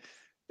 And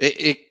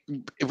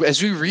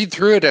as we read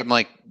through it, I'm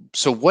like,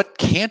 so what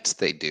can't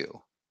they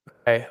do?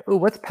 Okay. Oh,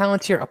 what's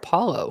Palantir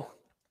Apollo?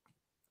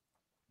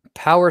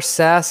 Power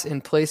SaaS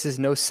in places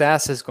no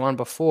SaaS has gone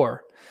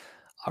before.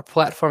 Our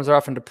platforms are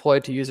often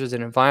deployed to users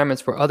in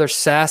environments where other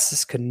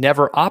SaaSs could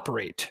never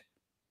operate.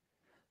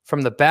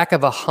 From the back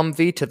of a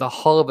Humvee to the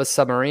hull of a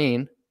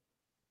submarine.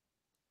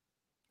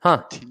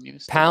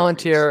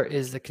 Palantir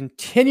is the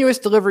continuous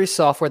delivery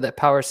software that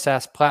powers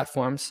SaaS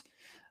platforms,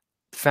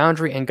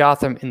 Foundry and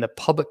Gotham in the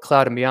public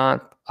cloud and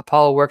beyond.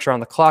 Apollo works around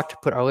the clock to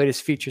put our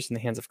latest features in the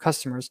hands of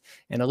customers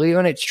and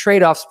eliminates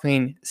trade-offs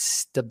between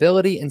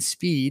stability and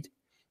speed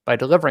by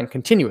delivering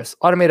continuous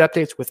automated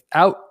updates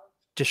without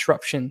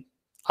disruption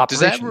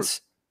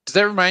operations. Does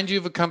that remind you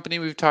of a company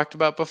we've talked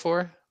about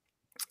before?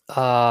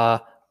 Who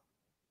are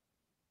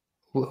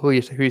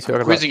you talking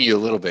about? Quizzing you a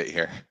little bit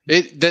here.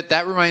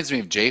 That reminds me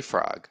of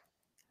JFrog.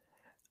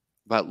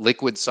 About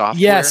liquid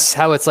software. Yes,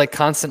 how it's like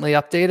constantly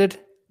updated.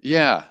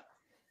 Yeah.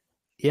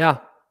 Yeah.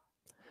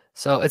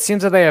 So it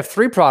seems that they have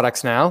 3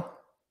 products now: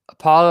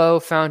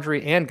 Apollo,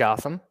 Foundry, and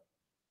Gotham.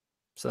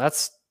 So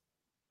that's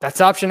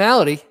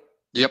optionality.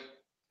 Yep.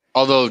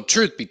 Although,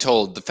 truth be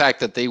told, the fact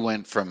that they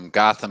went from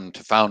Gotham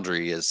to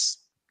Foundry is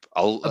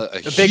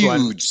a big one.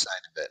 huge sign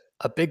of it.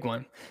 A big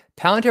one.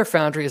 Palantir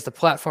Foundry is the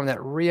platform that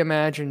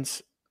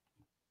reimagines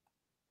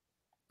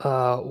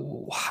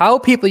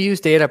how people use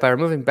data by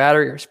removing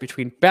barriers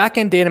between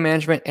back-end data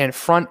management and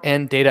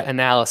front-end data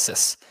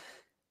analysis.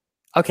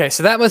 Okay,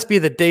 so that must be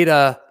the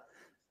data.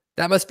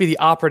 That must be the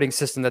operating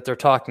system that they're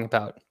talking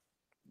about.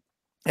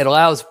 It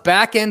allows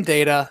back-end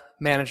data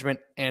management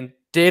and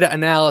data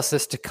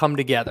analysis to come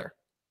together.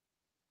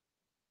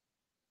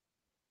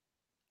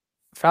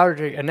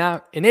 Foundry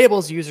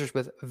enables users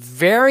with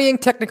varying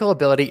technical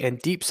ability and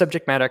deep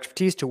subject matter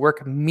expertise to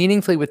work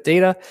meaningfully with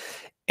data.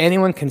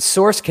 Anyone can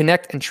source,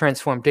 connect, and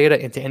transform data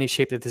into any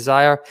shape they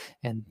desire,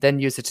 and then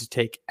use it to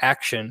take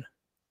action.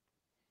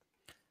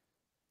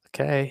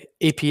 Okay,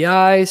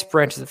 APIs,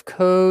 branches of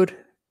code,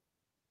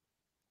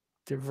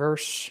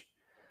 diverse.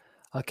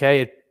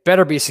 Okay, it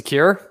better be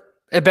secure.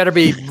 It better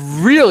be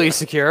really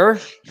secure.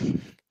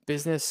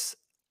 Business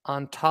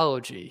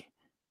ontology.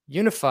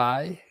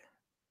 Unify.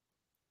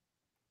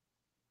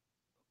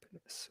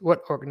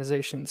 What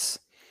organizations?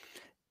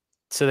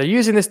 So they're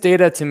using this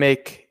data to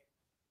make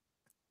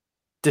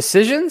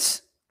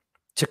decisions,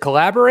 to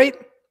collaborate,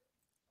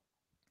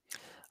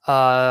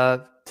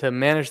 to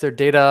manage their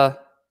data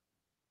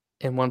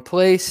in one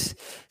place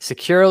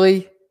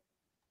securely,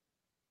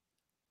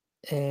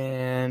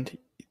 and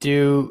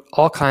do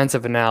all kinds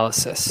of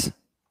analysis.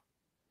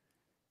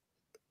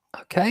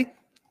 Okay,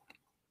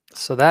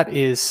 so that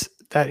is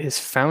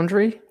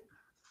Foundry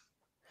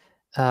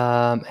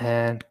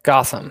and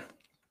Gotham.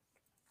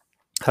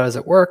 How does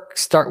it work?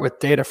 Start with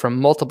data from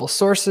multiple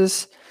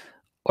sources.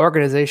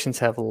 Organizations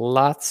have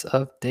lots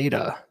of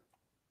data.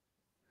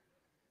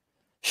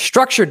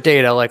 Structured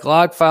data like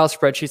log files,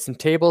 spreadsheets, and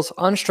tables.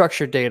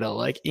 Unstructured data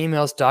like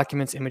emails,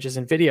 documents, images,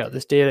 and video.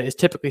 This data is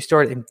typically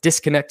stored in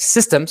disconnect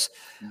systems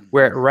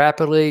where it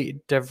rapidly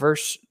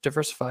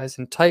diversifies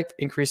in type.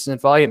 Increases in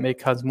volume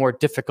becomes more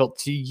difficult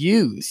to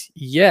use.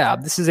 Yeah,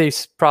 this is a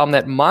problem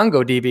that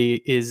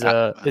MongoDB is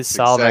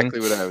solving. Exactly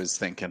what I was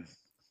thinking.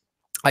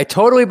 I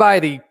totally buy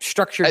the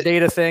structured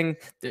data thing.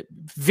 The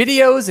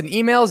videos and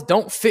emails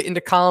don't fit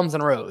into columns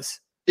and rows.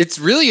 It's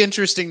really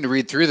interesting to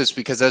read through this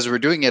because as we're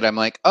doing it, I'm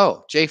like,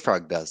 oh,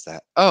 JFrog does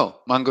that.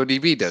 Oh,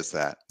 MongoDB does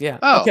that. Yeah.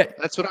 Oh, okay.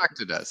 That's what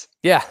Okta does.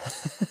 Yeah.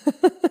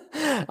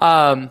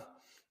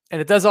 And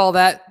it does all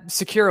that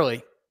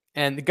securely,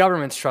 and the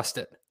governments trust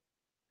it.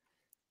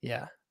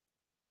 Yeah.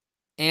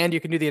 And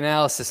you can do the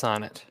analysis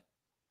on it.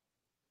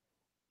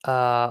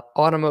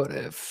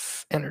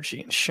 Automotive,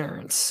 energy,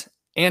 insurance,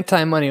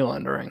 anti-money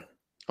laundering.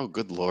 Oh,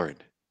 good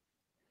Lord.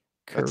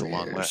 That's a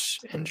long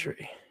list.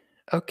 Injury.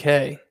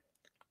 Okay.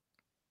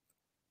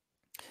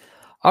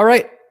 All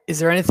right. Is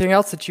there anything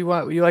else that you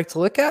like to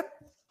look at?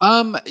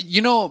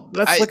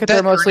 Let's look at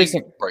their most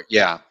recent report.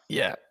 Yeah.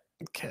 Yeah.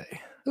 Okay.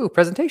 Ooh,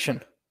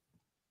 presentation.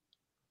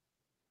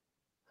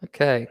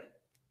 Okay.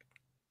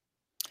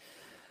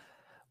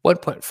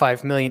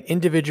 1.5 million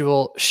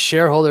individual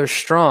shareholders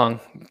strong.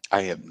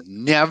 I have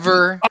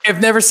never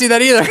seen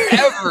that either.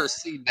 Ever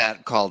seen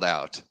that called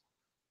out.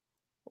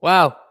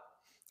 Wow.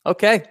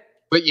 Okay.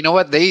 But you know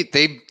what? They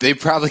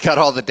probably got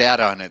all the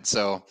data on it.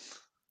 So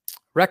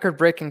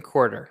record-breaking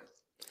quarter.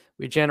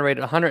 We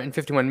generated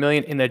 151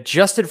 million in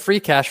adjusted free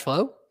cash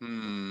flow.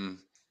 An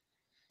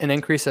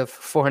increase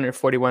from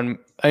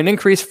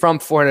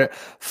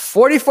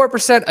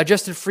 444%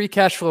 adjusted free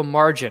cash flow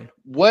margin.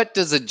 What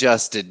does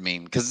adjusted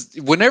mean? Because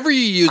whenever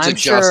you use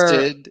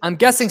adjusted, I'm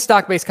guessing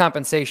stock-based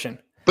compensation.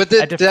 But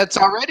that's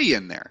already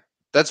in there.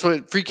 That's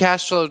what free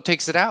cash flow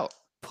takes it out.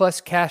 Plus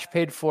cash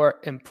paid for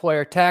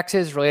employer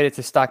taxes related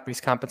to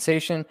stock-based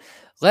compensation,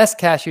 less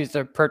cash used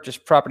to purchase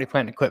property,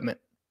 plant, and equipment.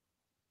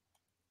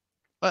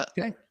 Well,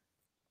 okay.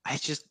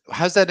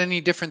 How's that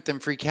any different than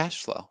free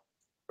cash flow?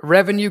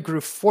 Revenue grew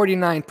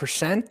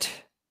 49%.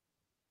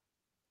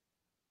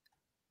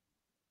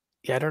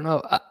 Yeah, I don't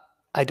know.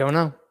 I don't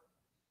know.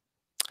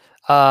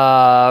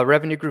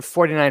 Revenue grew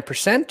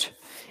 49%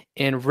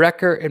 in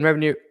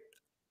revenue,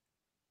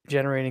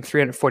 generating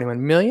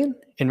 341 million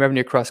in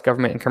revenue across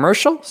government and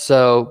commercial.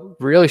 So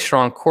really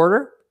strong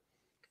quarter.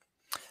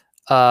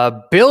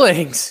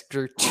 Billings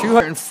grew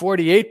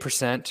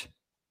 248%.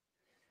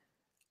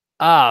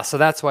 So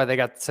that's why they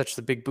got such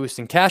the big boost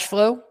in cash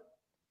flow.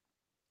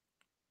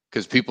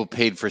 Because people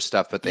paid for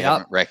stuff, but they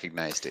haven't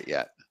recognized it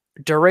yet.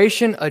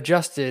 Duration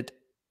adjusted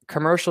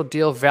commercial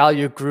deal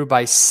value grew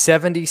by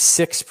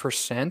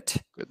 76%.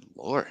 Good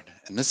Lord.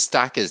 And this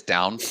stock is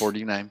down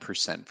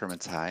 49% from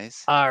its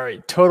highs. All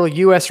right. Total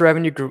U.S.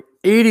 revenue grew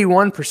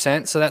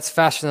 81%. So that's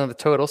faster than the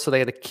total. So they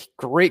had a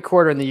great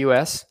quarter in the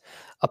U.S.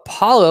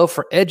 Apollo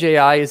for Edge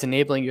AI is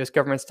enabling U.S.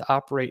 governments to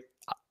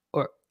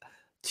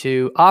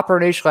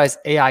operationalize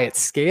AI at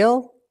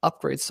scale,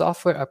 upgrade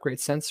software, upgrade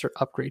sensor,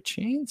 upgrade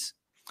chains.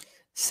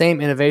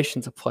 Same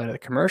innovations apply to the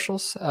commercial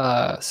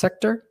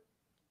sector.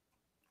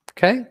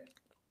 Okay.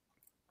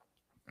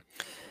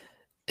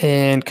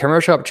 And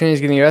commercial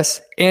opportunities in the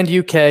US and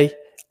UK.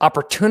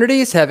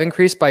 Opportunities have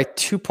increased by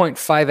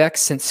 2.5x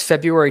since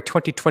February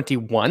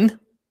 2021.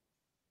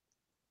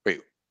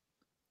 Wait.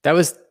 That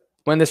was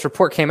when this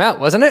report came out,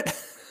 wasn't it?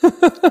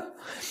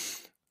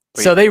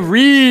 So they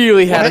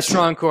really had a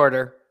strong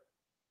quarter.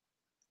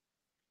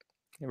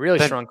 A really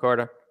strong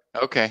quarter.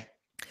 Okay.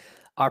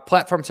 Our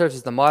platform serves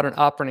as the modern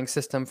operating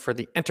system for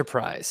the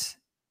enterprise.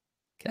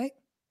 Okay.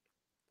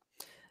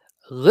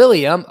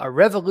 Lilium, a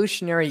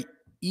revolutionary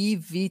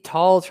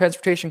eVTOL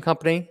transportation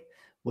company,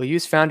 will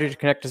use Foundry to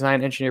connect,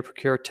 design, engineer,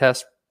 procure,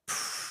 test,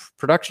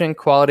 production,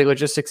 quality,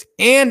 logistics,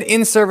 and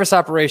in-service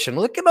operation.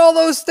 Look at all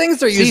those things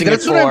they're using it for.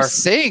 That's what I'm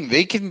saying.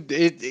 They can.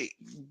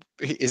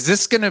 Is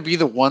this going to be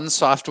the one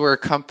software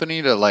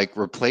company to like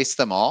replace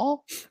them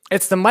all?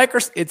 It's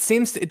the It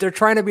seems they're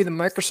trying to be the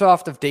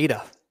Microsoft of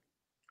data.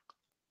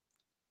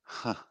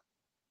 Huh.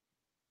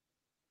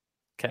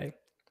 Okay.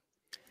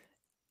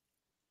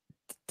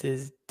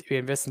 We're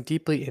investing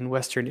deeply in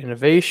Western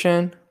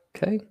innovation.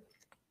 Okay.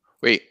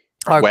 Wait.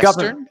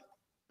 Western?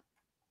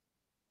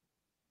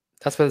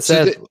 That's what it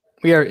says.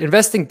 We are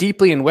investing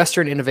deeply in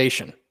Western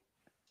innovation.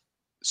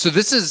 So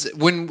this is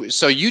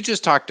so you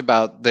just talked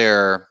about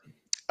their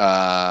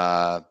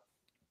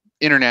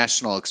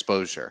international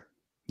exposure.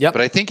 Yep.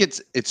 But I think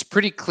it's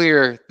pretty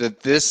clear that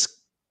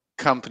this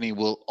company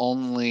will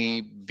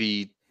only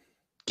be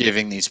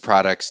giving these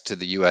products to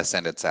the US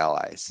and its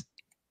allies.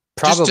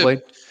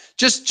 Probably.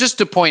 Just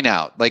to point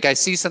out, like I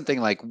see something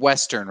like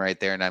Western right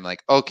there and I'm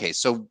like, okay,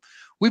 so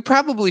we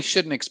probably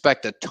shouldn't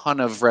expect a ton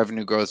of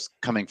revenue growth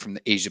coming from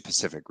the Asia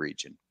Pacific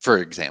region, for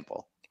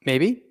example.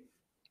 Maybe.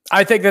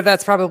 I think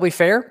that's probably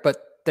fair, but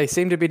they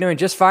seem to be doing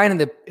just fine in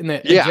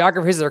the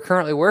geographies they're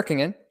currently working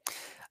in.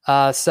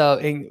 So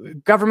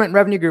in government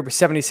revenue grew by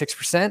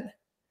 76%,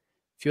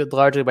 fueled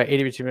largely by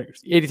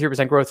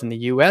 83% growth in the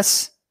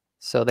US.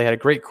 So they had a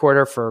great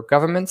quarter for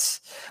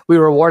governments. We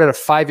were awarded a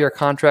 5-year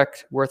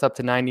contract worth up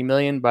to $90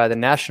 million by the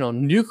National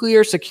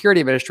Nuclear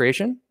Security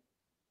Administration.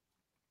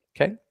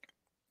 Okay.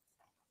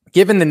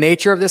 Given the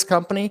nature of this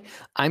company,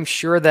 I'm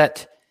sure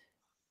that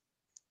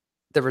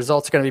the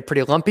results are going to be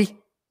pretty lumpy.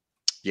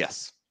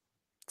 Yes.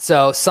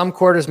 So some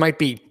quarters might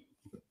be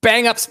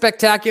bang up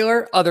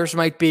spectacular. Others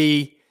might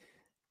be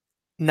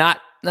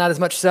not as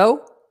much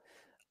so.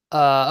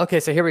 Okay,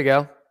 so here we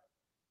go.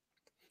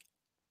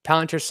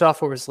 Palantir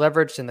software was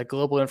leveraged in the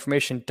global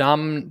information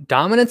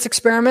dominance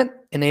experiment,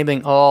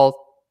 enabling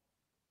all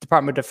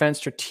Department of Defense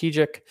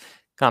strategic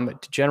to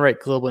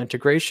generate global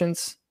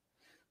integrations.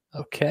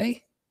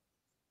 Okay.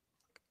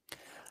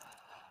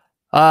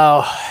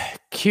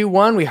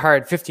 Q1, we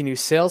hired 50 new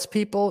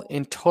salespeople.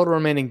 In total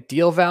remaining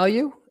deal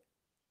value,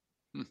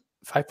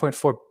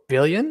 $5.4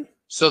 billion.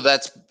 So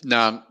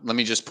now let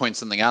me just point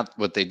something out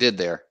what they did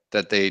there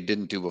that they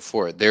didn't do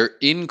before. They're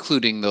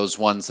including those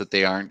ones that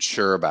they aren't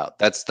sure about.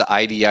 That's the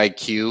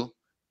IDIQ.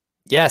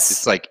 Yes.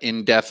 It's like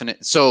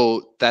indefinite.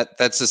 So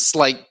that's a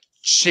slight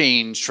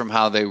change from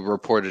how they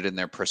reported in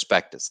their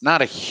prospectus.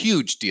 Not a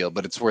huge deal,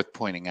 but it's worth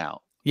pointing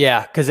out.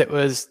 Yeah, because it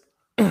was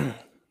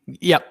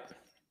yep.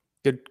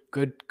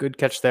 Good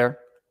catch there.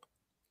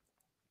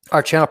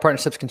 Our channel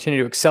partnerships continue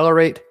to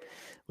accelerate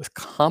with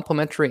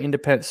complementary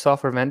independent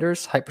software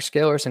vendors,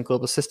 hyperscalers, and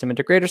global system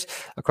integrators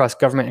across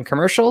government and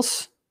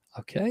commercials.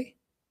 Okay.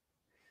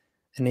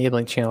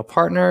 Enabling channel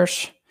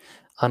partners.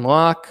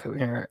 Unlock.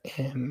 We are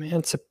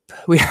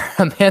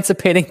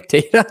emancipating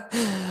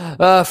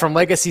data from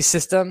legacy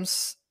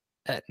systems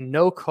at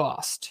no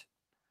cost.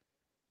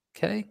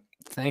 Okay.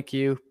 Thank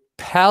you.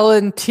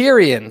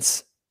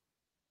 Palantirians.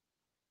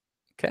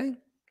 Okay.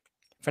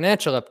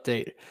 Financial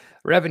update.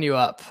 Revenue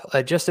up.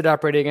 Adjusted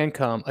operating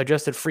income.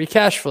 Adjusted free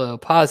cash flow.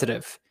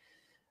 Positive.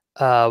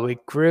 We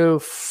grew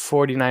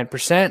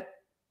 49%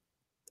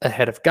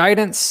 ahead of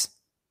guidance.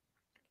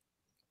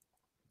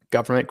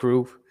 Government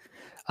grew.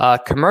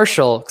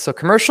 Commercial. So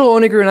commercial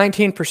only grew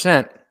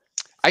 19%.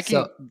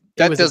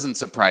 That doesn't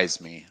surprise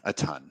me a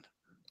ton.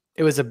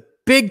 It was a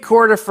big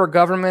quarter for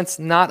governments,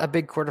 not a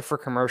big quarter for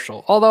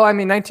commercial. Although, I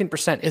mean,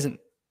 19%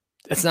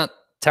 it's not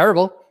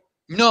terrible.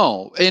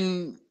 No,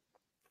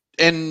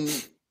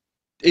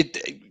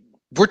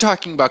 we're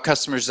talking about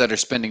customers that are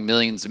spending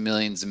millions and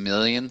millions and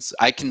millions.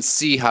 I can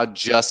see how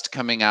just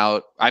coming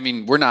out, I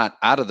mean, we're not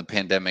out of the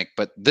pandemic,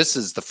 but this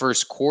is the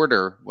first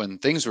quarter when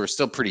things were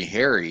still pretty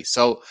hairy.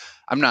 So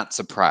I'm not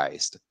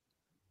surprised.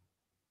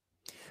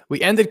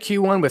 We ended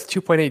Q1 with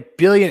 $2.8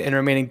 billion in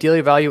remaining deal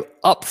value,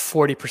 up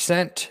 40%,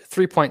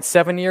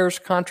 3.7 years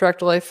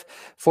contract life,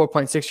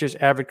 4.6 years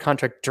average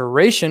contract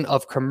duration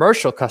of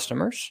commercial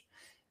customers,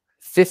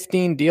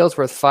 15 deals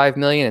worth $5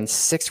 million and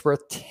 6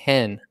 worth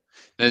 10.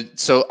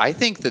 So I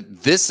think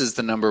that this is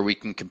the number we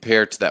can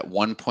compare to that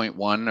 1.1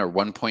 or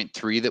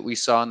 1.3 that we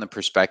saw in the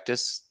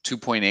prospectus,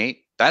 2.8.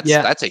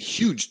 That's a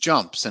huge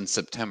jump since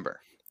September.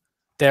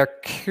 They're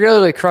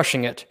clearly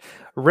crushing it.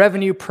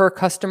 Revenue per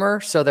customer.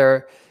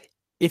 So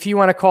if you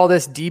want to call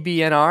this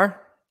DBNR,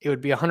 it would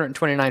be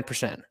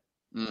 129%.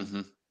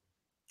 Mm-hmm.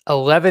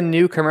 11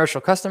 new commercial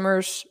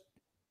customers,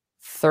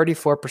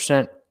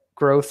 34%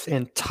 growth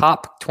in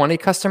top 20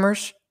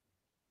 customers.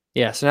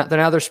 Yeah, so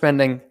now they're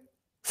spending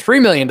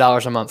 $3 million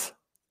a month.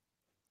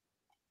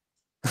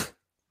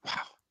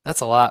 Wow.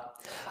 That's a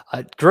lot.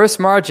 Gross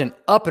margin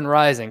up and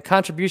rising.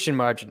 Contribution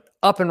margin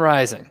up and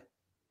rising.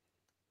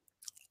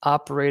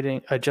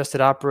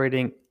 Adjusted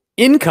operating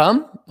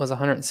income was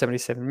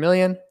 177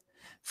 million.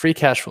 Free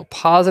cash flow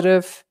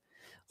positive.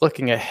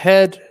 Looking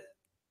ahead,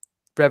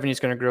 revenue is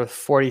going to grow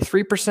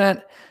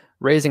 43%,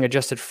 raising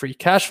adjusted free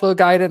cash flow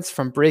guidance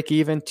from break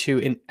even to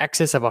in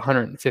excess of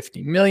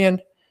 150 million.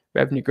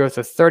 Revenue growth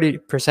of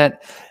 30%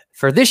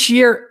 for this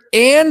year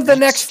and the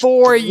next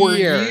 4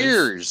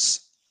 years.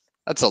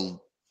 That's a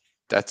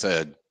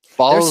ballsy.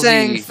 They're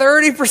saying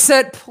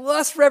 30%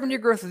 plus revenue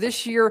growth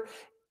this year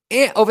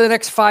and over the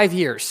next 5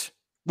 years.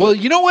 Well,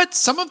 you know what?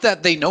 Some of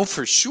that they know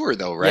for sure,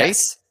 though, right?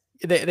 Yes.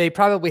 They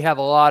probably have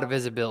a lot of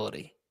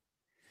visibility.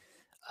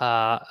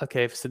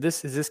 Okay, so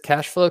this is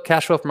cash flow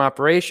from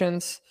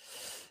operations,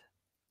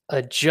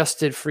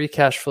 adjusted free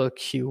cash flow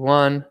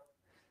Q1.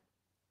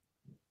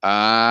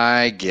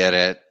 I get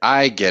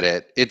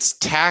it. It's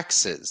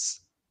taxes.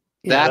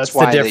 Yeah, that's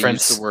why they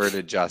use the word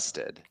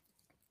adjusted.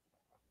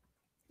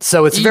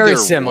 So it's very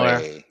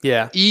similar.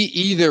 Yeah.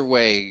 Either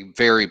way,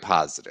 very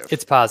positive.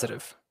 It's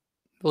positive.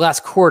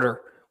 Last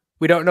quarter.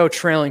 We don't know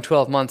trailing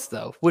 12 months,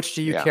 though. Which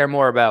do you care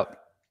more about?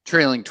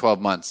 Trailing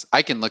 12 months.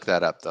 I can look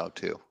that up, though,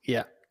 too.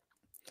 Yeah.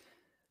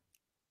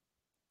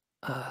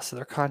 So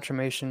their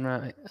contribution,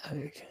 I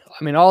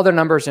mean, all their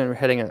numbers are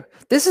heading.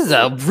 This is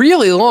a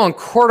really long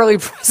quarterly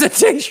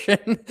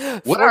presentation.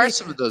 What are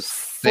some of those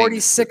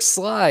 46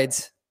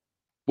 slides.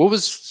 What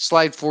was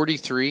slide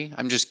 43?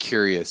 I'm just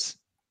curious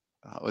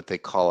what they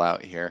call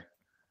out here.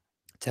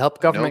 To help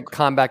government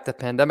combat the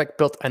pandemic,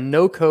 built a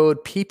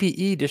no-code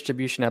PPE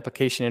distribution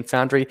application in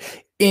Foundry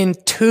in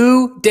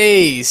 2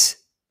 days.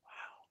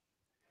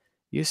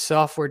 Use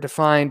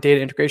software-defined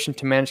data integration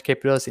to manage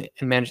capabilities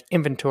and manage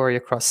inventory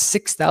across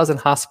 6,000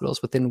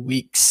 hospitals within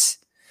weeks.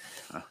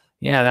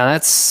 Yeah, now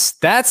that's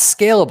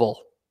scalable.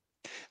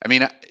 I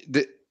mean,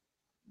 the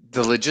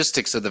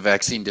logistics of the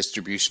vaccine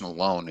distribution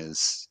alone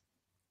is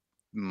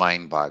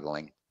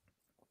mind-boggling.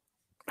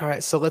 All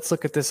right, so let's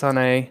look at this on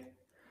a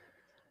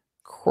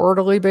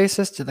quarterly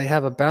basis. Do they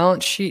have a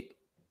balance sheet?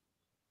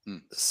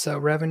 So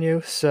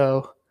revenue.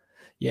 So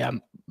yeah,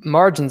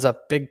 margins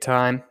up big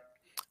time.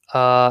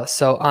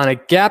 So on a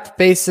GAAP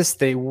basis,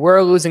 they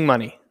were losing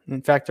money.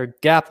 In fact, their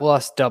GAAP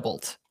loss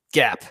doubled.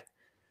 GAAP.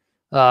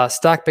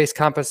 Stock-based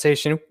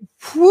compensation,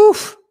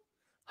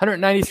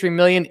 193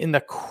 million in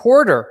the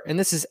quarter. And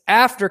this is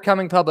after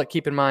coming public,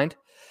 keep in mind.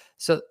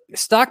 So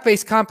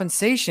stock-based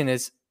compensation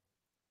is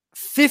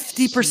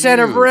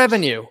 50% of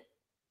revenue.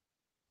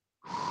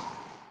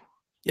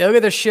 Yeah, look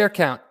at their share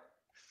count.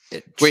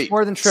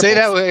 More than triple. Say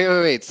that.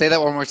 Wait. Say that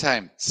one more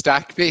time.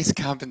 Stock-based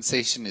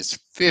compensation is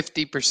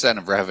 50%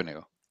 of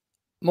revenue.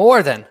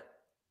 More than.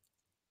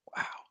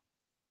 Wow.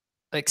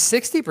 Like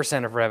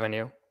 60% of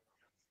revenue.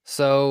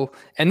 So,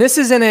 and this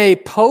is in a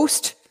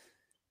post-public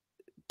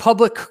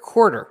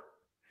quarter.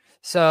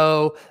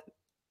 So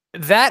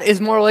that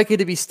is more likely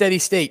to be steady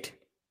state.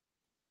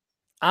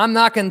 I'm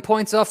knocking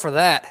points off for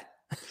that.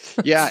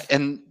 Yeah,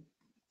 and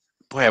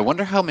boy, I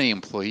wonder how many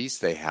employees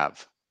they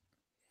have.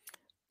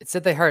 It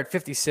said they hired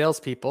 50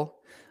 salespeople.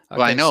 Okay,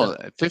 well, I know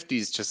 50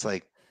 is just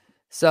like.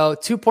 So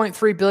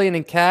 2.3 billion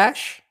in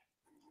cash.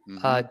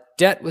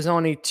 Debt was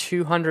only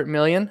 200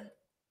 million.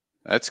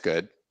 That's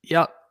good.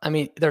 Yep. I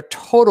mean, their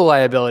total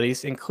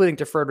liabilities, including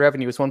deferred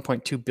revenue, is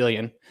 1.2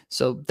 billion.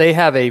 So they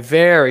have a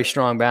very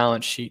strong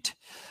balance sheet,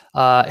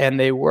 and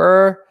they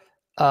were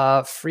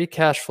very free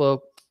cash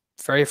flow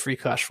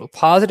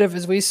positive,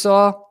 as we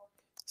saw.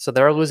 So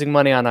they're losing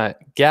money on a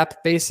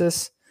GAAP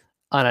basis.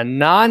 On a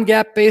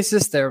non-GAAP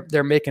basis,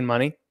 they're making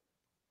money.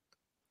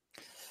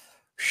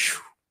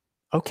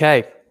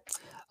 Okay,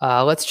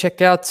 let's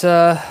check out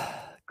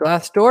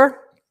Glassdoor.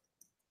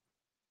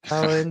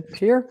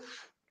 Palantir.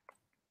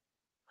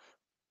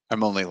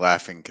 I'm only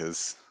laughing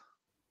because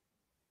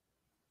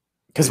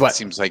what? It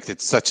seems like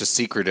it's such a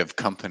secretive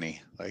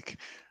company. Like,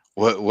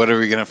 what are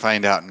we going to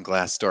find out in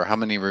Glassdoor? How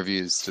many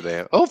reviews do they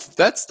have? Oh,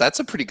 that's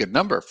a pretty good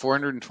number.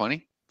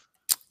 420.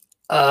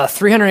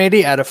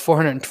 380 out of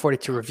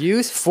 442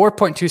 reviews.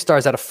 4.2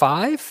 stars out of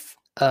 5.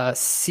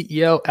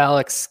 CEO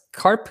Alex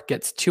Karp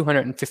gets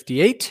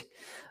 258.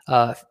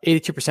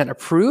 82%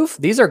 approve.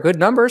 These are good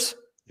numbers.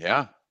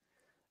 Yeah.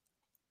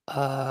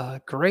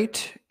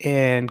 Great.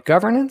 And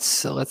governance.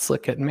 So let's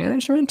look at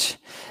management.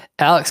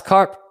 Alex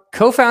Karp,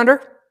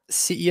 co-founder,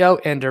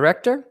 CEO, and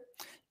director,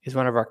 is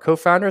one of our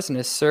co-founders and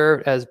has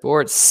served as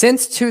board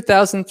since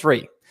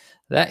 2003.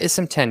 That is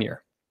some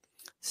tenure.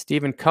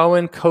 Stephen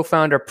Cohen,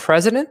 co-founder,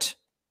 president.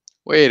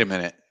 Wait a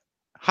minute.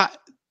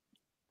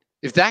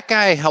 If that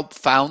guy helped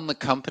found the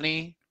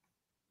company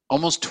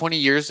almost 20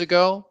 years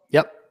ago?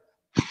 Yep.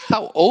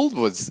 How old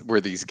were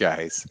these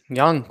guys?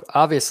 Young,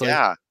 obviously.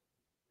 Yeah.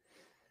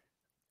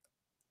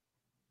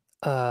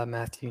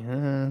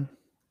 Matthew.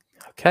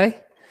 Okay.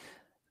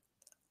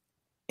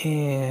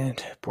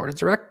 And board of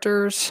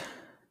directors.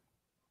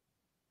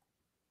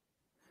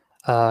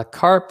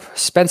 Karp,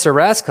 Spencer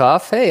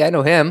Raskoff. Hey, I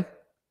know him.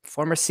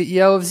 former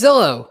CEO of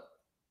Zillow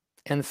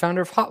and the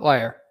founder of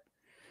Hotwire.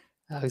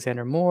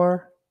 Alexander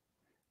Moore,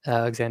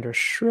 Alexander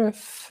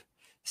Schriff,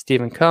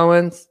 Stephen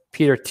Cohen,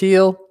 Peter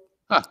Thiel.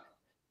 Huh.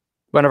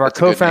 One of our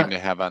co-founders to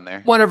have on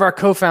there. One of our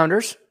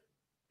co-founders.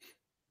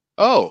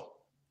 Oh.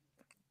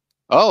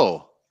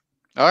 All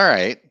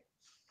right.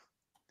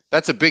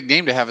 That's a big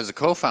name to have as a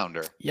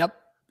co-founder. Yep,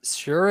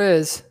 sure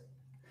is.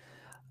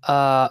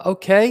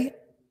 Okay.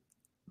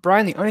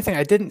 Brian, the only thing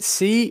I didn't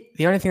see,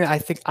 the only thing that I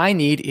think I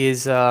need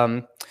is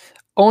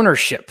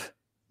ownership.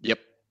 Yep.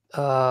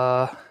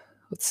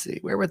 Let's see,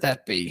 where would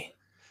that be?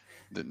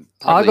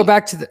 I'll go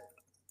back to the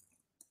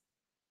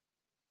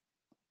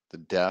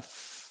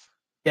def.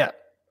 Yeah.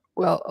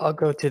 Well, I'll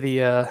go to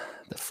the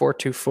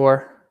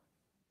 424.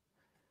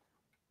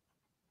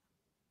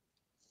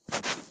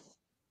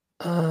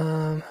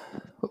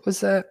 What was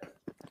that?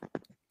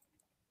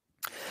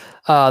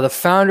 The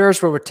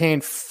founders will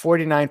retain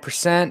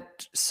 49%.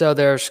 So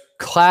there's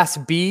Class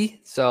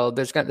B. So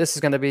this is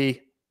going to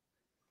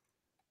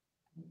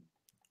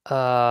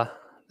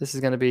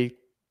be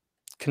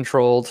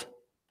controlled.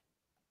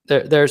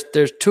 There's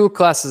two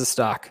classes of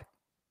stock.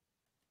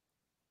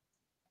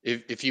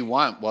 If you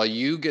want, while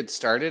you get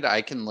started,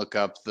 I can look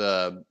up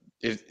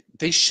if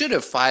they should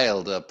have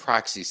filed a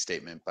proxy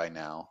statement by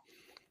now.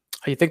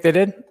 Oh, you think they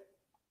did?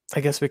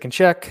 I guess we can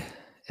check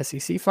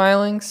SEC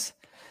filings.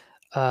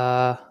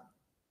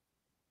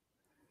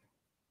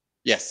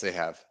 Yes, they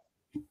have.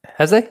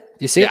 Has they?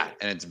 You see it? Yeah,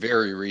 and it's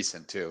very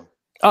recent too.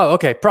 Oh,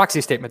 okay.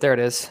 Proxy statement. There it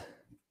is.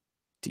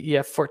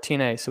 DEF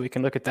 14A. So we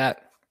can look at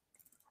that.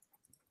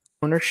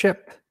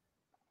 Ownership.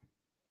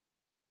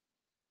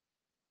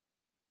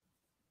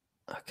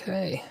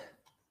 Okay.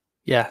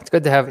 Yeah, it's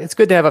good to have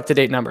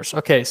up-to-date numbers.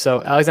 Okay,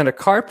 so Alexander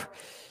Karp,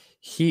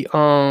 he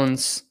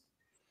owns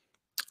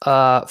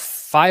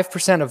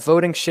 5% of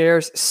voting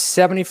shares,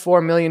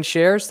 74 million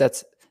shares.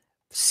 That's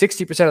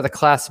 60% of the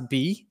Class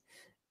B.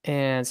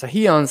 And so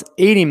he owns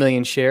 80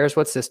 million shares.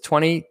 What's this,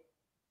 $20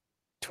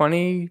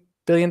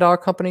 billion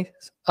company?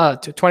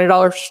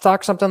 $20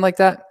 stock, something like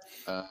that?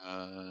 So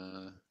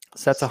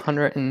that's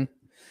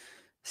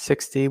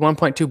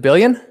 161.2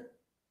 billion?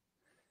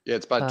 Yeah,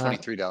 it's about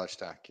 $23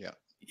 stock, yeah.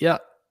 Yeah.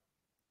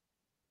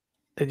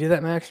 Did I do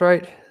that, Max,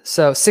 right?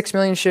 So 6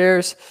 million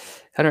shares,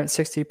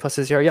 160 plus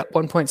a zero. Yep,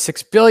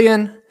 1.6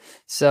 billion.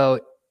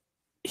 So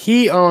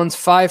he owns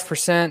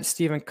 5%.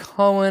 Stephen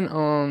Cohen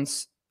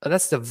owns,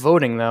 that's the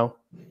voting though.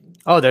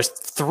 Oh, there's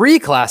 3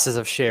 classes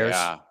of shares.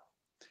 Yeah.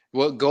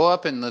 Well, go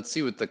up and let's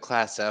see what the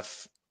Class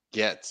F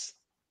gets.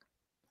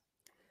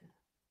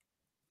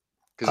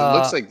 Because it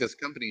looks like this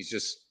company's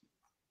just...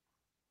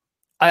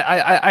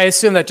 I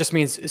assume that just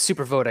means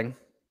super voting.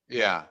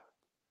 Yeah.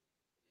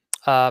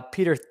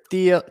 Peter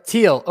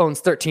Thiel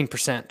owns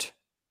 13%.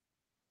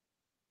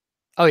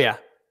 Oh, yeah.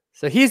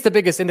 So he's the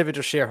biggest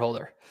individual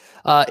shareholder.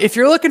 If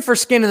you're looking for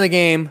skin in the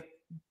game,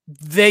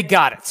 they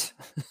got it.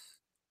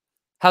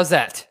 How's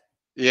that?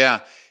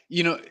 Yeah.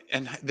 You know,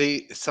 and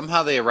they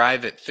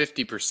arrive at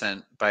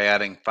 50% by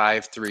adding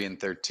 5, 3, and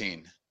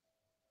 13.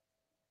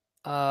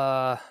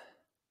 That's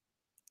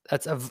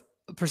a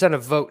percent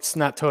of votes,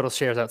 not total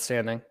shares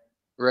outstanding.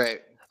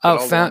 Right.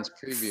 Oh,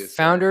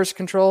 founders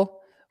control.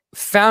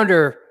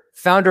 Founder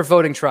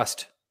voting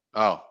trust.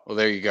 Oh, well,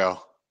 there you go.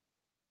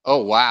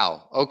 Oh,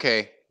 wow.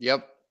 Okay.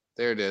 Yep.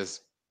 There it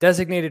is.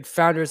 Designated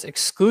founders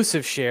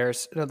exclusive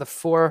shares. The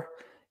 4.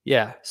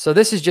 Yeah. So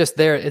this is just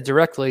there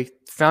directly.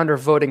 Founder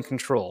voting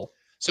control.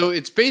 So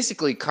it's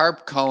basically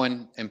Karp,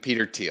 Cohen, and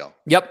Peter Thiel.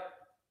 Yep.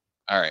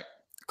 All right.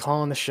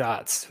 Calling the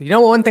shots. You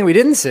know, one thing we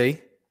didn't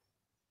see?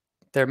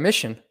 Their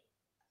mission.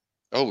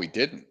 Oh, we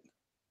didn't.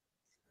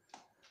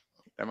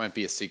 That might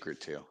be a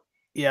secret too.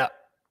 Yeah.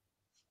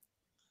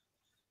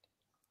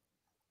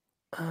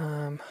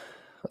 Let's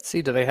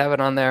see. Do they have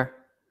it on there?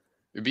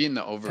 It'd be in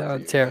the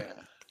overview. Palantir. Yeah.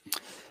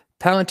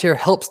 Palantir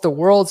helps the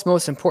world's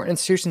most important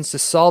institutions to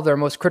solve their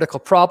most critical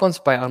problems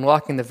by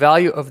unlocking the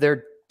value of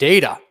their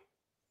data.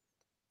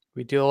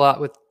 We do a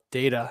lot with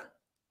data.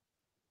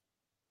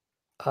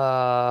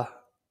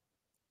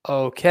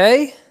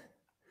 Okay.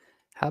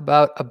 How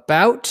about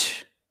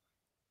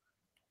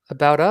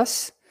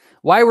us?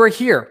 Why we're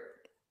here.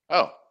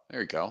 Oh,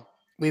 there you go.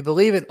 We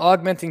believe in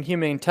augmenting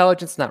human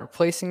intelligence, not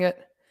replacing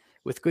it.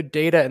 With good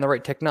data and the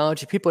right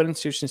technology, people and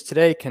institutions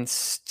today can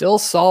still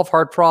solve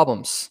hard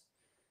problems.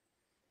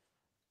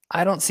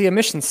 I don't see a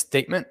mission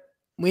statement.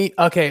 We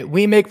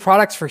make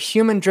products for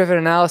human-driven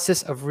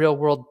analysis of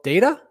real-world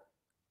data.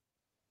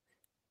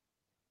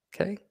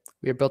 Okay.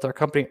 We have built our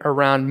company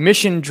around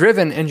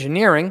mission-driven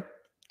engineering.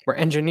 We're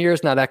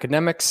engineers, not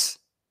academics.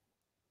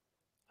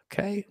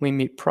 Okay. We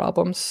meet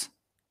problems.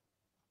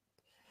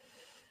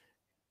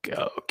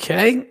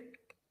 Okay.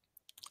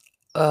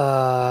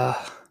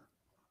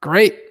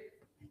 Great.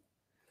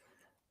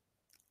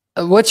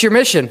 What's your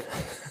mission?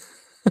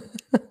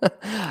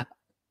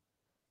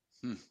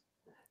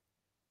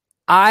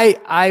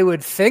 I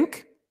would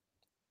think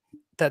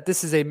that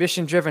this is a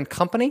mission-driven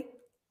company.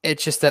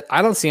 It's just that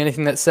I don't see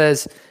anything that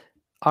says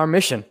our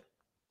mission.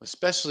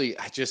 Especially,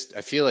 I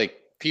feel like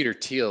Peter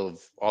Thiel, of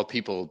all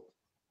people,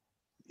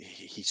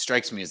 he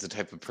strikes me as the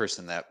type of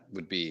person that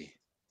would be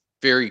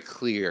very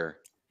clear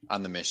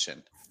on the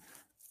mission.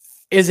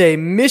 Is a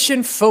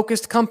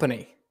mission-focused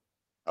company.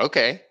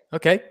 Okay.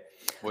 Okay.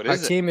 What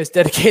is Our team is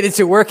dedicated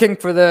to working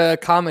for the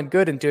common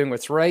good and doing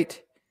what's right.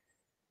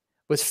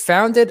 Was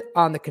founded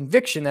on the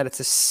conviction that it's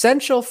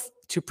essential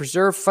to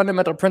preserve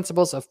fundamental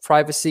principles of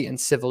privacy and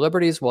civil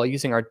liberties while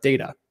using our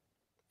data.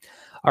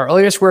 Our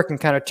earliest work in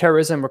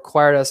counterterrorism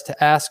required us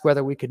to ask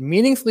whether we could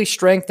meaningfully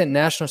strengthen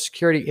national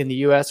security in the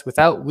U.S.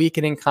 without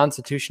weakening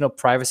constitutional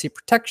privacy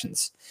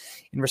protections.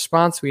 In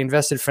response, we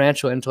invested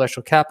financial and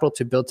intellectual capital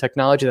to build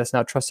technology that's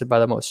now trusted by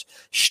the most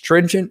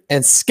stringent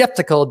and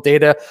skeptical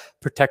data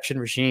protection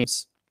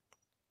regimes.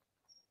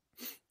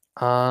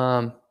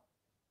 Yep.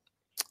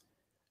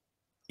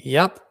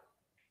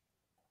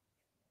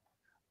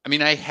 I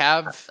mean, I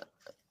have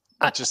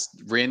just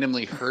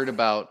randomly heard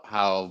about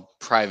how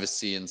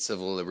privacy and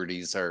civil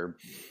liberties are,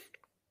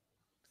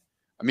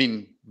 I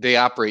mean, they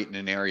operate in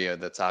an area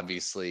that's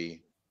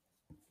obviously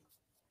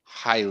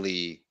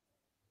highly,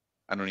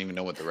 I don't even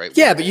know what the right word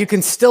is. But you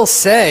can still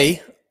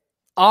say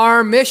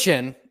our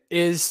mission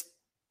is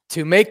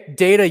to make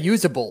data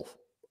usable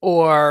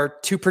or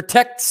to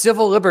protect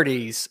civil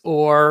liberties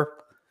or,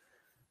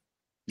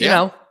 you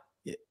know,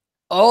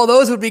 all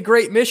those would be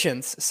great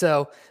missions.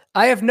 So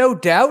I have no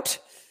doubt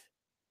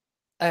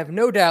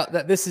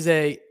that this is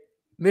a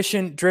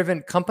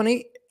mission-driven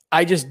company.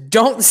 I just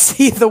don't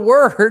see the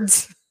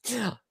words,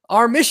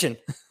 our mission.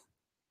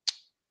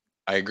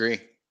 I agree.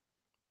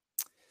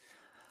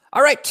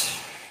 All right.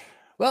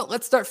 Well,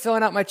 let's start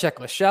filling out my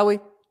checklist, shall we?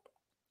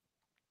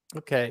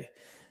 Okay.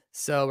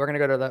 So we're going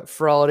to go to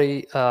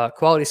the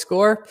quality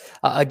score.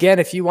 Again,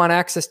 if you want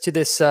access to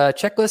this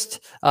checklist,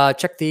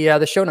 check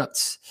the show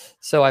notes.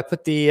 So I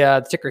put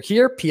the ticker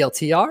here,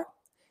 PLTR.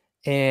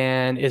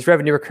 And is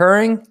revenue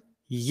recurring?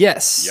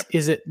 Yes. Yep.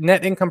 Is it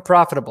net income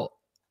profitable?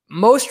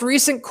 Most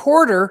recent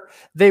quarter,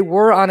 they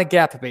were on a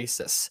GAAP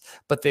basis,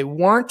 but they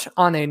weren't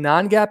on a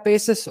non-GAAP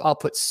basis. So I'll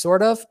put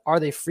sort of. Are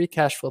they free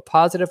cash flow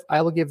positive?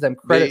 I will give them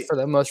credit for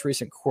the most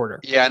recent quarter.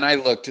 Yeah, and I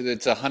looked.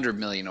 It's $100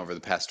 million over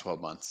the past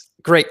 12 months.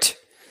 Great.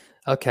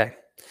 Okay.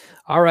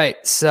 All right.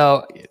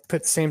 So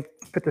put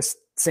the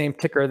same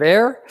ticker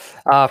there.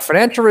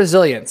 Financial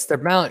resilience. Their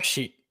balance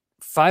sheet.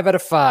 5 out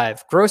of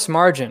 5. Gross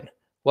margin.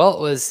 Well,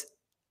 it was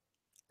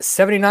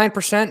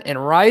 79%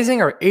 and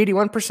rising, or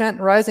 81%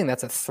 and rising.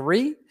 That's a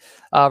 3.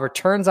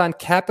 Returns on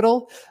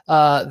capital.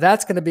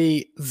 That's going to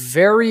be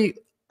very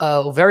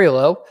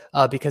low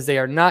because they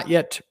are not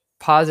yet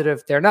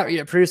positive. They're not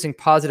yet producing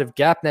positive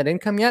GAAP net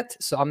income yet.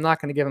 So I'm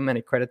not going to give them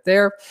any credit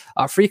there.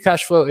 Free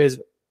cash flow is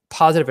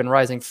positive and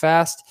rising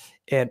fast.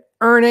 And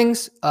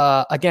earnings,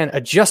 again,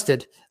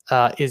 adjusted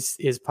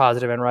is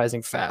positive and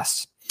rising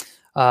fast.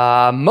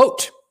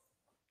 Moat.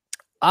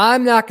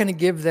 I'm not going to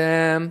give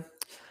them.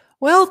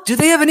 Well, do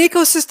they have an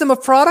ecosystem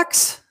of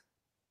products?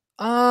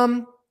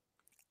 I'm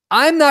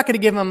not going to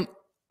give them.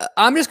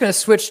 I'm just going to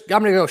switch.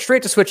 I'm going to go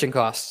straight to switching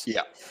costs.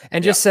 Yeah.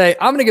 And just say,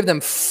 I'm going to give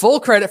them full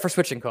credit for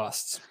switching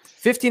costs.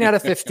 15 out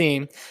of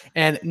 15.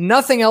 And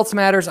nothing else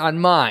matters on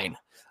mine.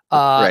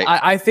 Right.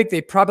 I think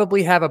they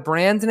probably have a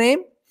brand name.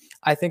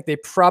 I think they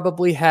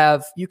probably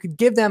have. You could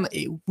give them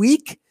a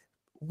weak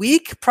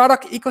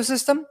product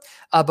ecosystem.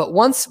 But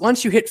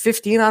once you hit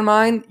 15 on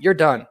mine, you're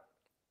done.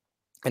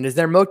 And is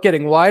their moat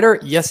getting wider?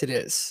 Yes, it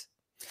is.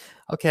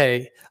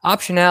 Okay.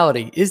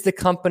 Optionality. Is the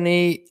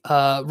company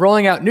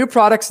rolling out new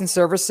products and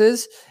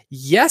services?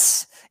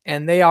 Yes.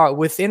 And they are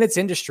within its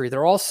industry.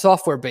 They're all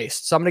software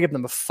based. So I'm going to give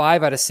them a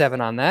 5 out of 7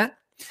 on that.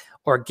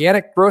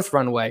 Organic growth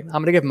runway. I'm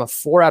going to give them a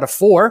 4 out of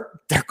 4.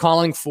 They're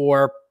calling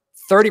for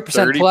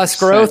 30% plus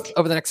growth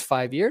over the next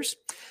 5 years.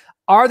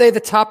 Are they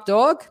the top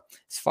dog?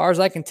 As far as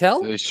I can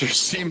tell. They sure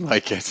seem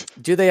like it.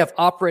 Do they have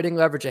operating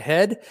leverage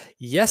ahead?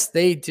 Yes,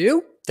 they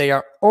do. They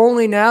are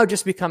only now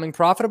just becoming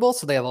profitable,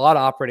 so they have a lot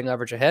of operating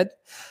leverage ahead.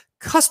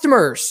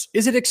 Customers,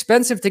 is it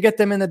expensive to get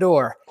them in the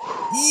door?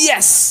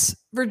 Yes,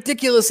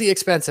 ridiculously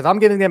expensive. I'm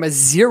giving them a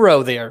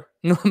 0 there.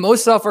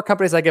 Most software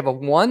companies, I give a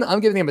 1. I'm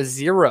giving them a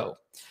 0.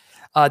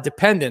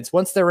 Dependence,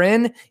 once they're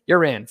in,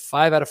 you're in.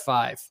 5 out of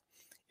 5.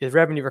 Is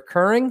revenue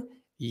recurring?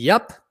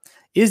 Yep.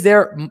 Is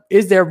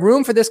there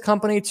room for this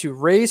company to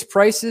raise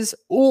prices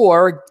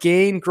or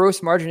gain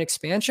gross margin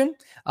expansion?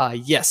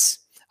 Yes.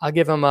 I'll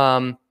give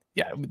them,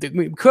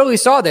 we clearly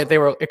saw that they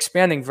were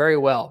expanding very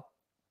well.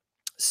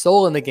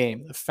 Soul in the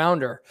game, the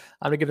founder.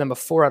 I'm going to give them a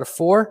 4 out of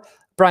 4.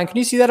 Brian, can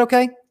you see that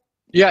okay?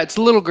 Yeah, it's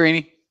a little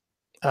grainy.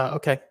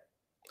 Okay.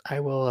 I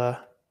will. Is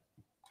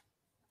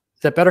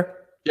that better?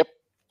 Yep.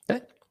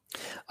 Okay.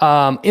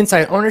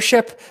 Inside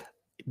ownership,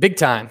 big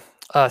time.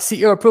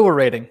 CEO approval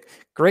rating,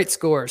 great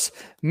scores.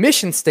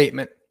 Mission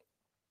statement.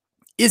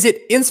 Is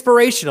it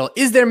inspirational?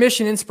 Is their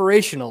mission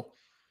inspirational?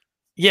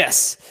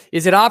 Yes.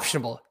 Is it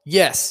optional?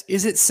 Yes.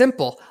 Is it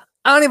simple?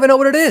 I don't even know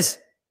what it is.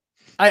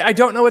 I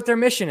don't know what their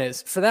mission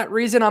is. For that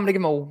reason, I'm going to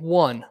give them a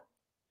 1.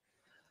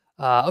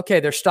 Okay,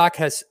 their stock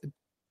has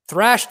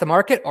thrashed the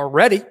market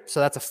already, so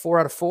that's a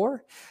 4 out of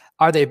 4.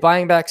 Are they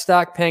buying back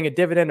stock, paying a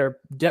dividend, or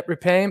debt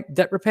repaying?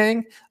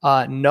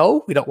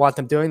 No, we don't want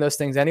them doing those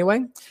things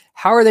anyway.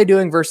 How are they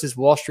doing versus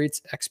Wall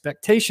Street's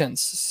expectations?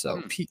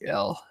 So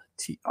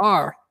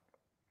PLTR.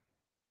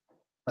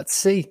 Let's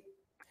see.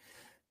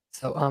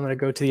 So I'm going to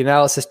go to the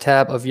analysis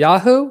tab of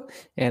Yahoo,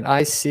 and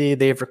I see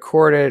they've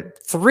recorded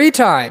 3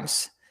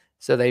 times.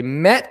 So they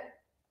met,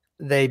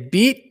 they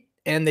beat,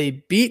 and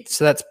they beat.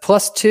 So that's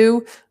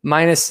 +2,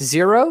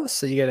 -0.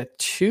 So you get a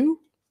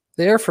 2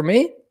 there for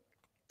me.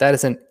 That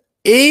is an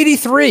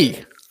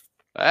 83.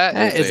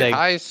 That is a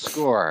high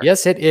score.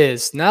 Yes, it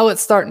is. Now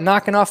let's start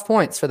knocking off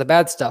points for the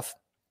bad stuff.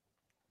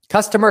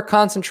 Customer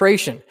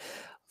concentration,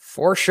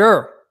 for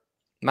sure,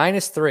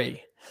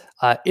 -3.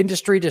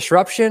 Industry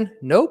disruption,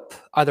 nope.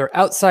 Are there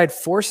outside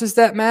forces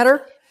that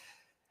matter?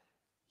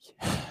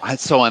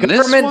 So on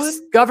this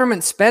one,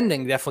 government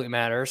spending definitely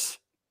matters.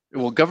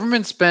 Well,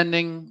 government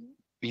spending,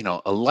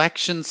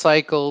 election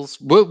cycles.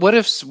 What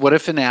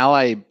if an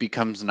ally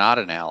becomes not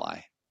an ally?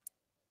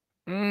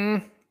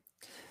 I'm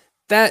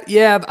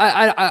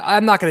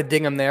not going to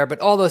ding them there, but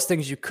all those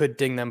things you could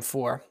ding them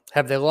for.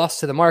 Have they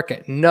lost to the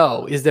market?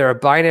 No. Is there a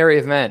binary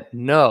event?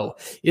 No.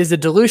 Is the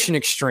dilution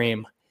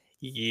extreme?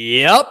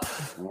 Yep.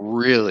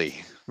 Really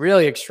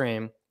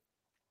extreme.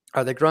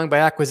 Are they growing by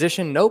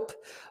acquisition? Nope.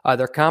 Are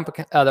their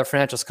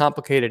financials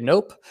complicated?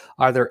 Nope.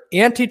 Are there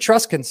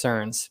antitrust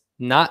concerns?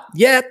 Not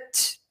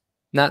yet.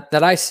 Not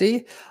that I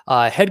see.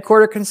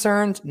 Headquarter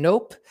concerns?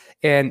 Nope.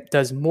 And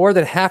does more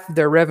than half of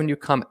their revenue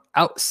come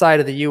outside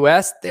of the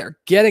U.S.? They're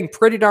getting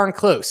pretty darn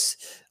close.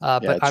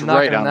 But I'm not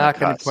going to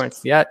knock any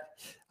points yet.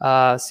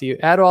 So you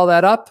add all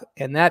that up,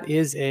 and that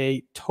is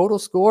a total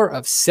score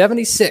of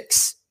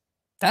 76.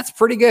 That's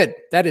pretty good.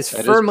 That is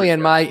firmly in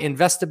my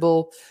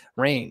investable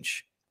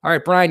range. All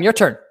right, Brian, your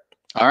turn.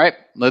 All right,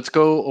 let's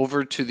go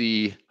over to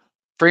the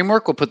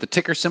framework. We'll put the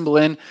ticker symbol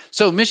in.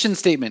 So mission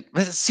statement.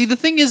 See, the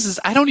thing is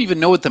I don't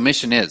even know what the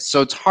mission is. So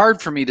it's hard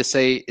for me to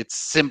say it's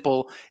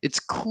simple. It's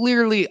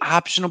clearly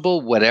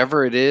optionable,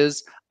 whatever it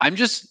is.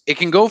 It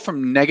can go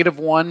from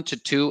 -1 to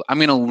 2. I'm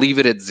going to leave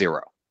it at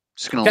 0.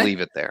 Just going to leave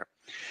it there.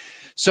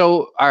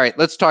 So, all right,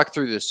 let's talk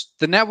through this.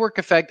 The network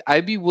effect,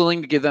 I'd be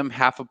willing to give them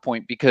half a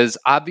point because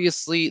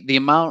obviously the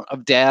amount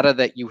of data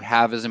that you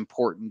have is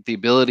important. The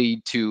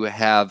ability to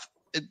have,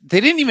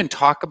 they didn't even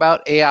talk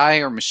about AI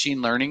or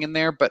machine learning in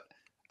there, but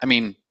I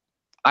mean,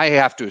 I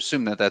have to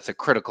assume that that's a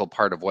critical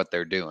part of what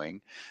they're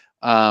doing.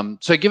 So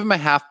I give them a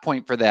half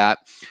point for that.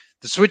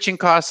 The switching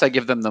costs, I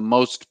give them the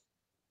most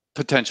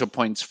potential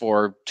points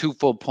for, 2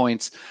 full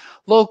points.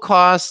 Low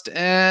cost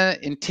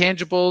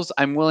intangibles,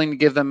 I'm willing to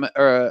give them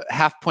a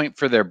half point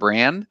for their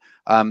brand.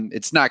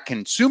 It's not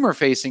consumer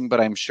facing,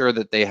 but I'm sure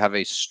that they have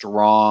a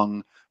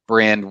strong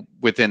brand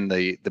within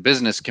the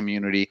business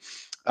community.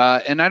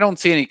 And I don't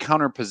see any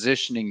counter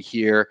positioning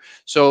here.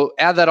 So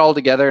add that all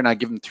together and I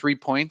give them 3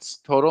 points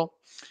total.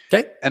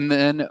 Okay. And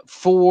then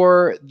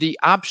for the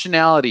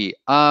optionality,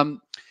 I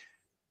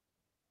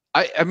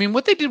mean,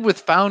 what they did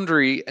with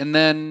Foundry and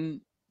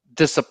then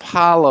this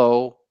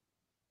Apollo,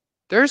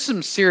 there's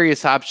some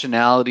serious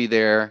optionality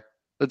there.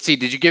 Let's see.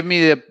 Did you give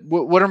me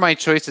what are my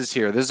choices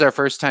here? This is our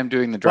first time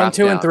doing the drop 1,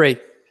 2, and 3.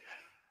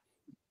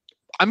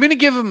 I'm going to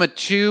give them a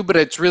 2, but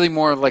it's really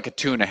more like a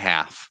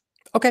 2.5.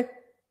 Okay.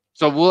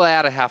 So we'll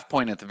add a half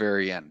point at the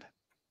very end.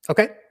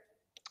 Okay.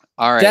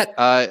 All right.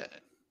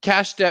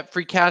 Cash, debt,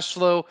 free cash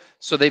flow.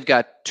 So they've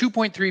got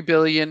 2.3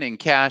 billion in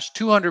cash,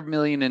 200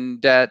 million in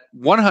debt,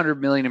 100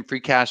 million in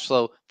free cash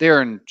flow.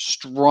 They're in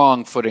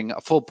strong footing,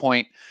 a full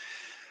point.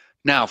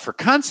 Now, for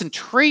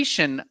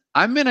concentration,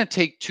 I'm going to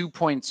take 2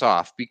 points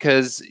off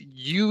because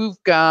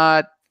you've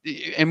got,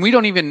 and we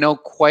don't even know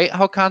quite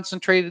how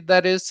concentrated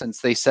that is since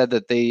they said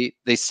that they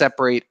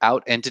separate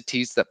out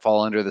entities that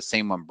fall under the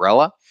same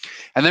umbrella.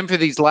 And then for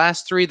these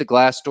last 3, the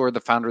Glassdoor,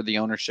 the founder, the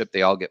ownership,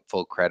 they all get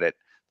full credit.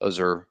 Those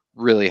are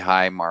really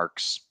high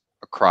marks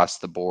across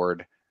the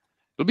board.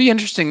 It'll be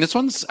interesting. This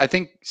one's, I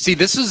think, see,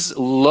 this is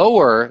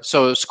lower.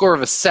 So a score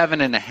of a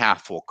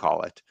 7.5, we'll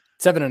call it.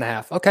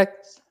 7.5. Okay.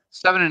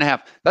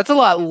 7.5. That's a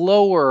lot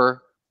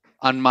lower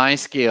on my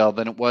scale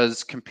than it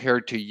was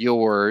compared to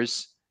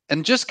yours.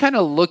 And just kind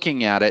of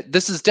looking at it,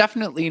 this is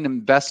definitely an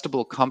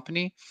investable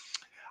company.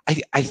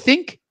 I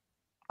think,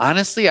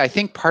 honestly, I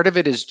think part of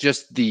it is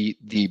just the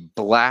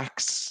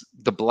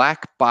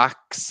black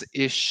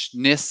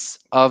box-ishness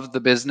of the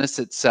business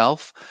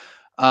itself.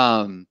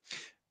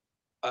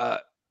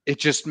 It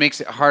just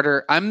makes it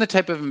harder. I'm the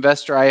type of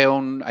investor, I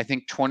own, I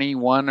think,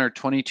 21 or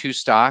 22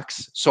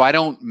 stocks. So I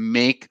don't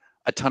make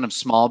a ton of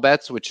small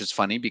bets, which is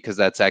funny because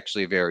that's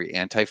actually a very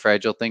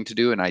anti-fragile thing to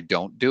do, and I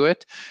don't do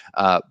it.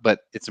 But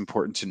it's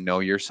important to know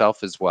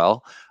yourself as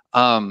well.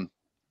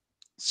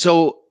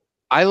 So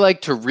I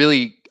like to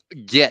really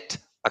get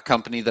a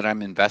company that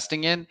I'm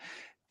investing in.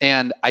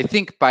 And I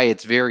think by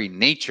its very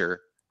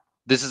nature,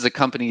 this is a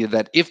company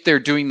that if they're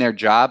doing their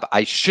job,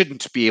 I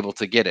shouldn't be able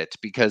to get it,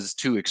 because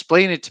to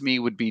explain it to me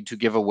would be to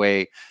give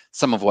away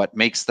some of what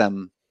makes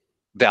them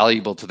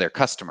valuable to their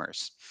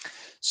customers.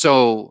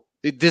 So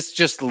this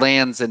just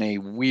lands in a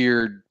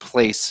weird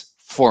place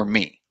for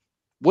me.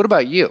 What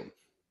about you?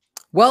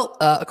 Well,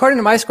 according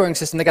to my scoring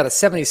system, they got a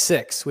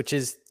 76, which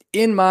is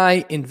in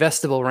my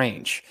investable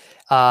range.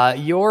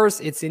 Yours,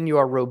 it's in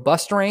your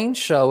robust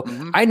range. So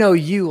I know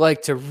you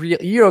like to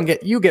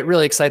you get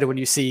really excited when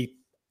you see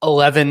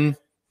 11,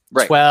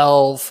 right.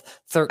 12,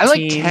 13. I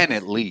like 10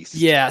 at least.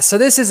 Yeah. So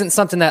this isn't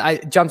something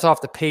that jumps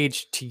off the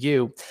page to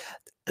you.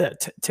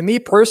 To me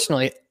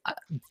personally,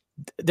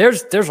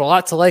 there's a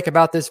lot to like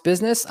about this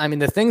business. I mean,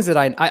 the things that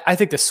I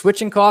think the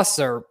switching costs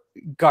are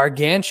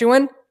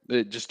gargantuan.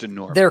 Just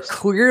enormous. They're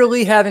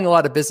clearly having a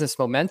lot of business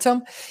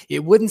momentum.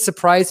 It wouldn't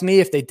surprise me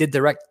if they did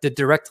the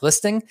direct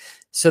listing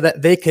so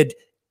that they could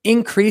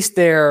increase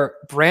their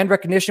brand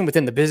recognition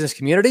within the business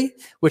community,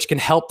 which can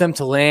help them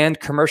to land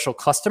commercial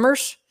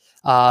customers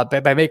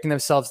by making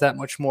themselves that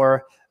much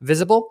more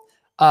visible.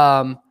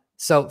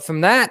 So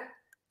from that,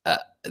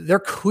 they're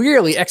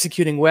clearly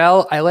executing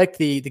well. I like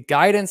the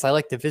guidance. I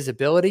like the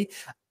visibility.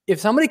 If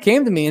somebody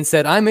came to me and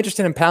said, I'm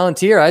interested in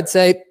Palantir, I'd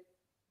say,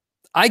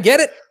 I get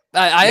it.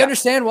 I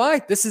understand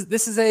why. This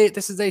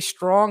is a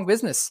strong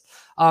business.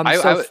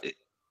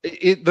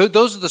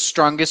 Those are the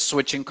strongest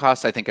switching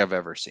costs I think I've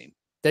ever seen.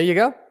 There you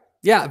go.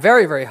 Yeah,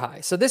 very, very high.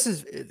 So this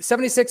is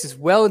 76 is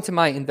well into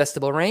my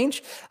investable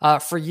range.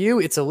 For you,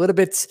 it's a little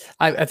bit,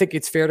 I think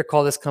it's fair to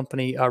call this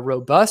company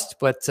robust,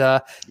 but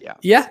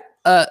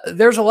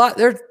there's a lot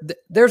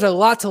there's a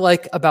lot to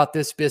like about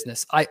this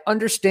business. I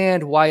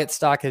understand why its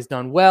stock has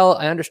done well.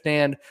 I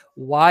understand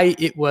why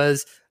it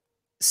was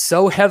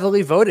so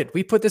heavily voted.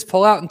 We put this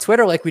poll out on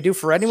Twitter like we do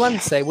for anyone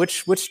and say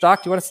which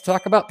stock do you want us to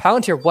talk about?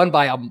 Palantir won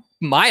by a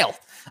mile.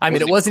 I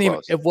mean, it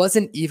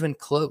wasn't even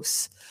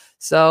close.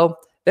 So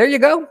there you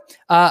go.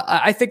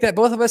 I think that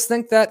both of us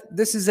think that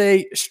this is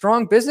a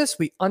strong business.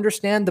 We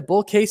understand the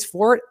bull case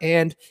for it.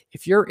 And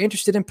if you're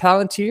interested in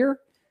Palantir,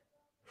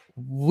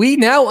 we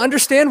now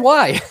understand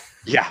why.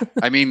 Yeah.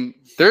 I mean,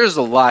 there's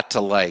a lot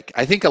to like.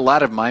 I think a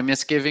lot of my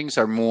misgivings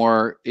are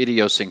more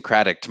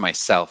idiosyncratic to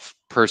myself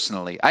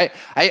personally. I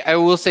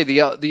will say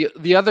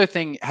the other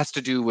thing has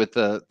to do with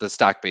the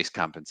stock-based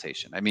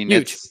compensation. I mean,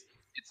 huge.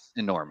 It's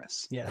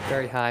enormous. Yeah,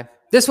 very high.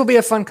 This will be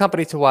a fun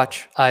company to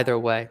watch either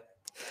way.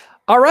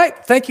 All right.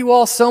 Thank you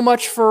all so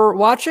much for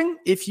watching.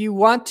 If you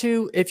want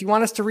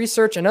us to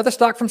research another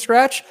stock from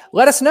scratch,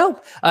 let us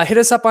know. Hit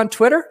us up on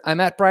Twitter. I'm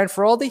at Brian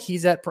Feroldi.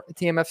 He's at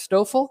TMF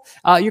Stoffel.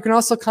 You can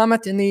also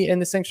comment in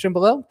the section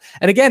below.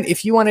 And again,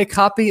 if you want a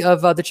copy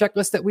of the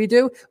checklist that we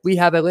do, we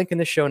have a link in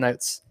the show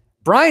notes.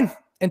 Brian,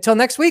 until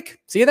next week.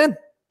 See you then.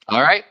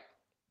 All right.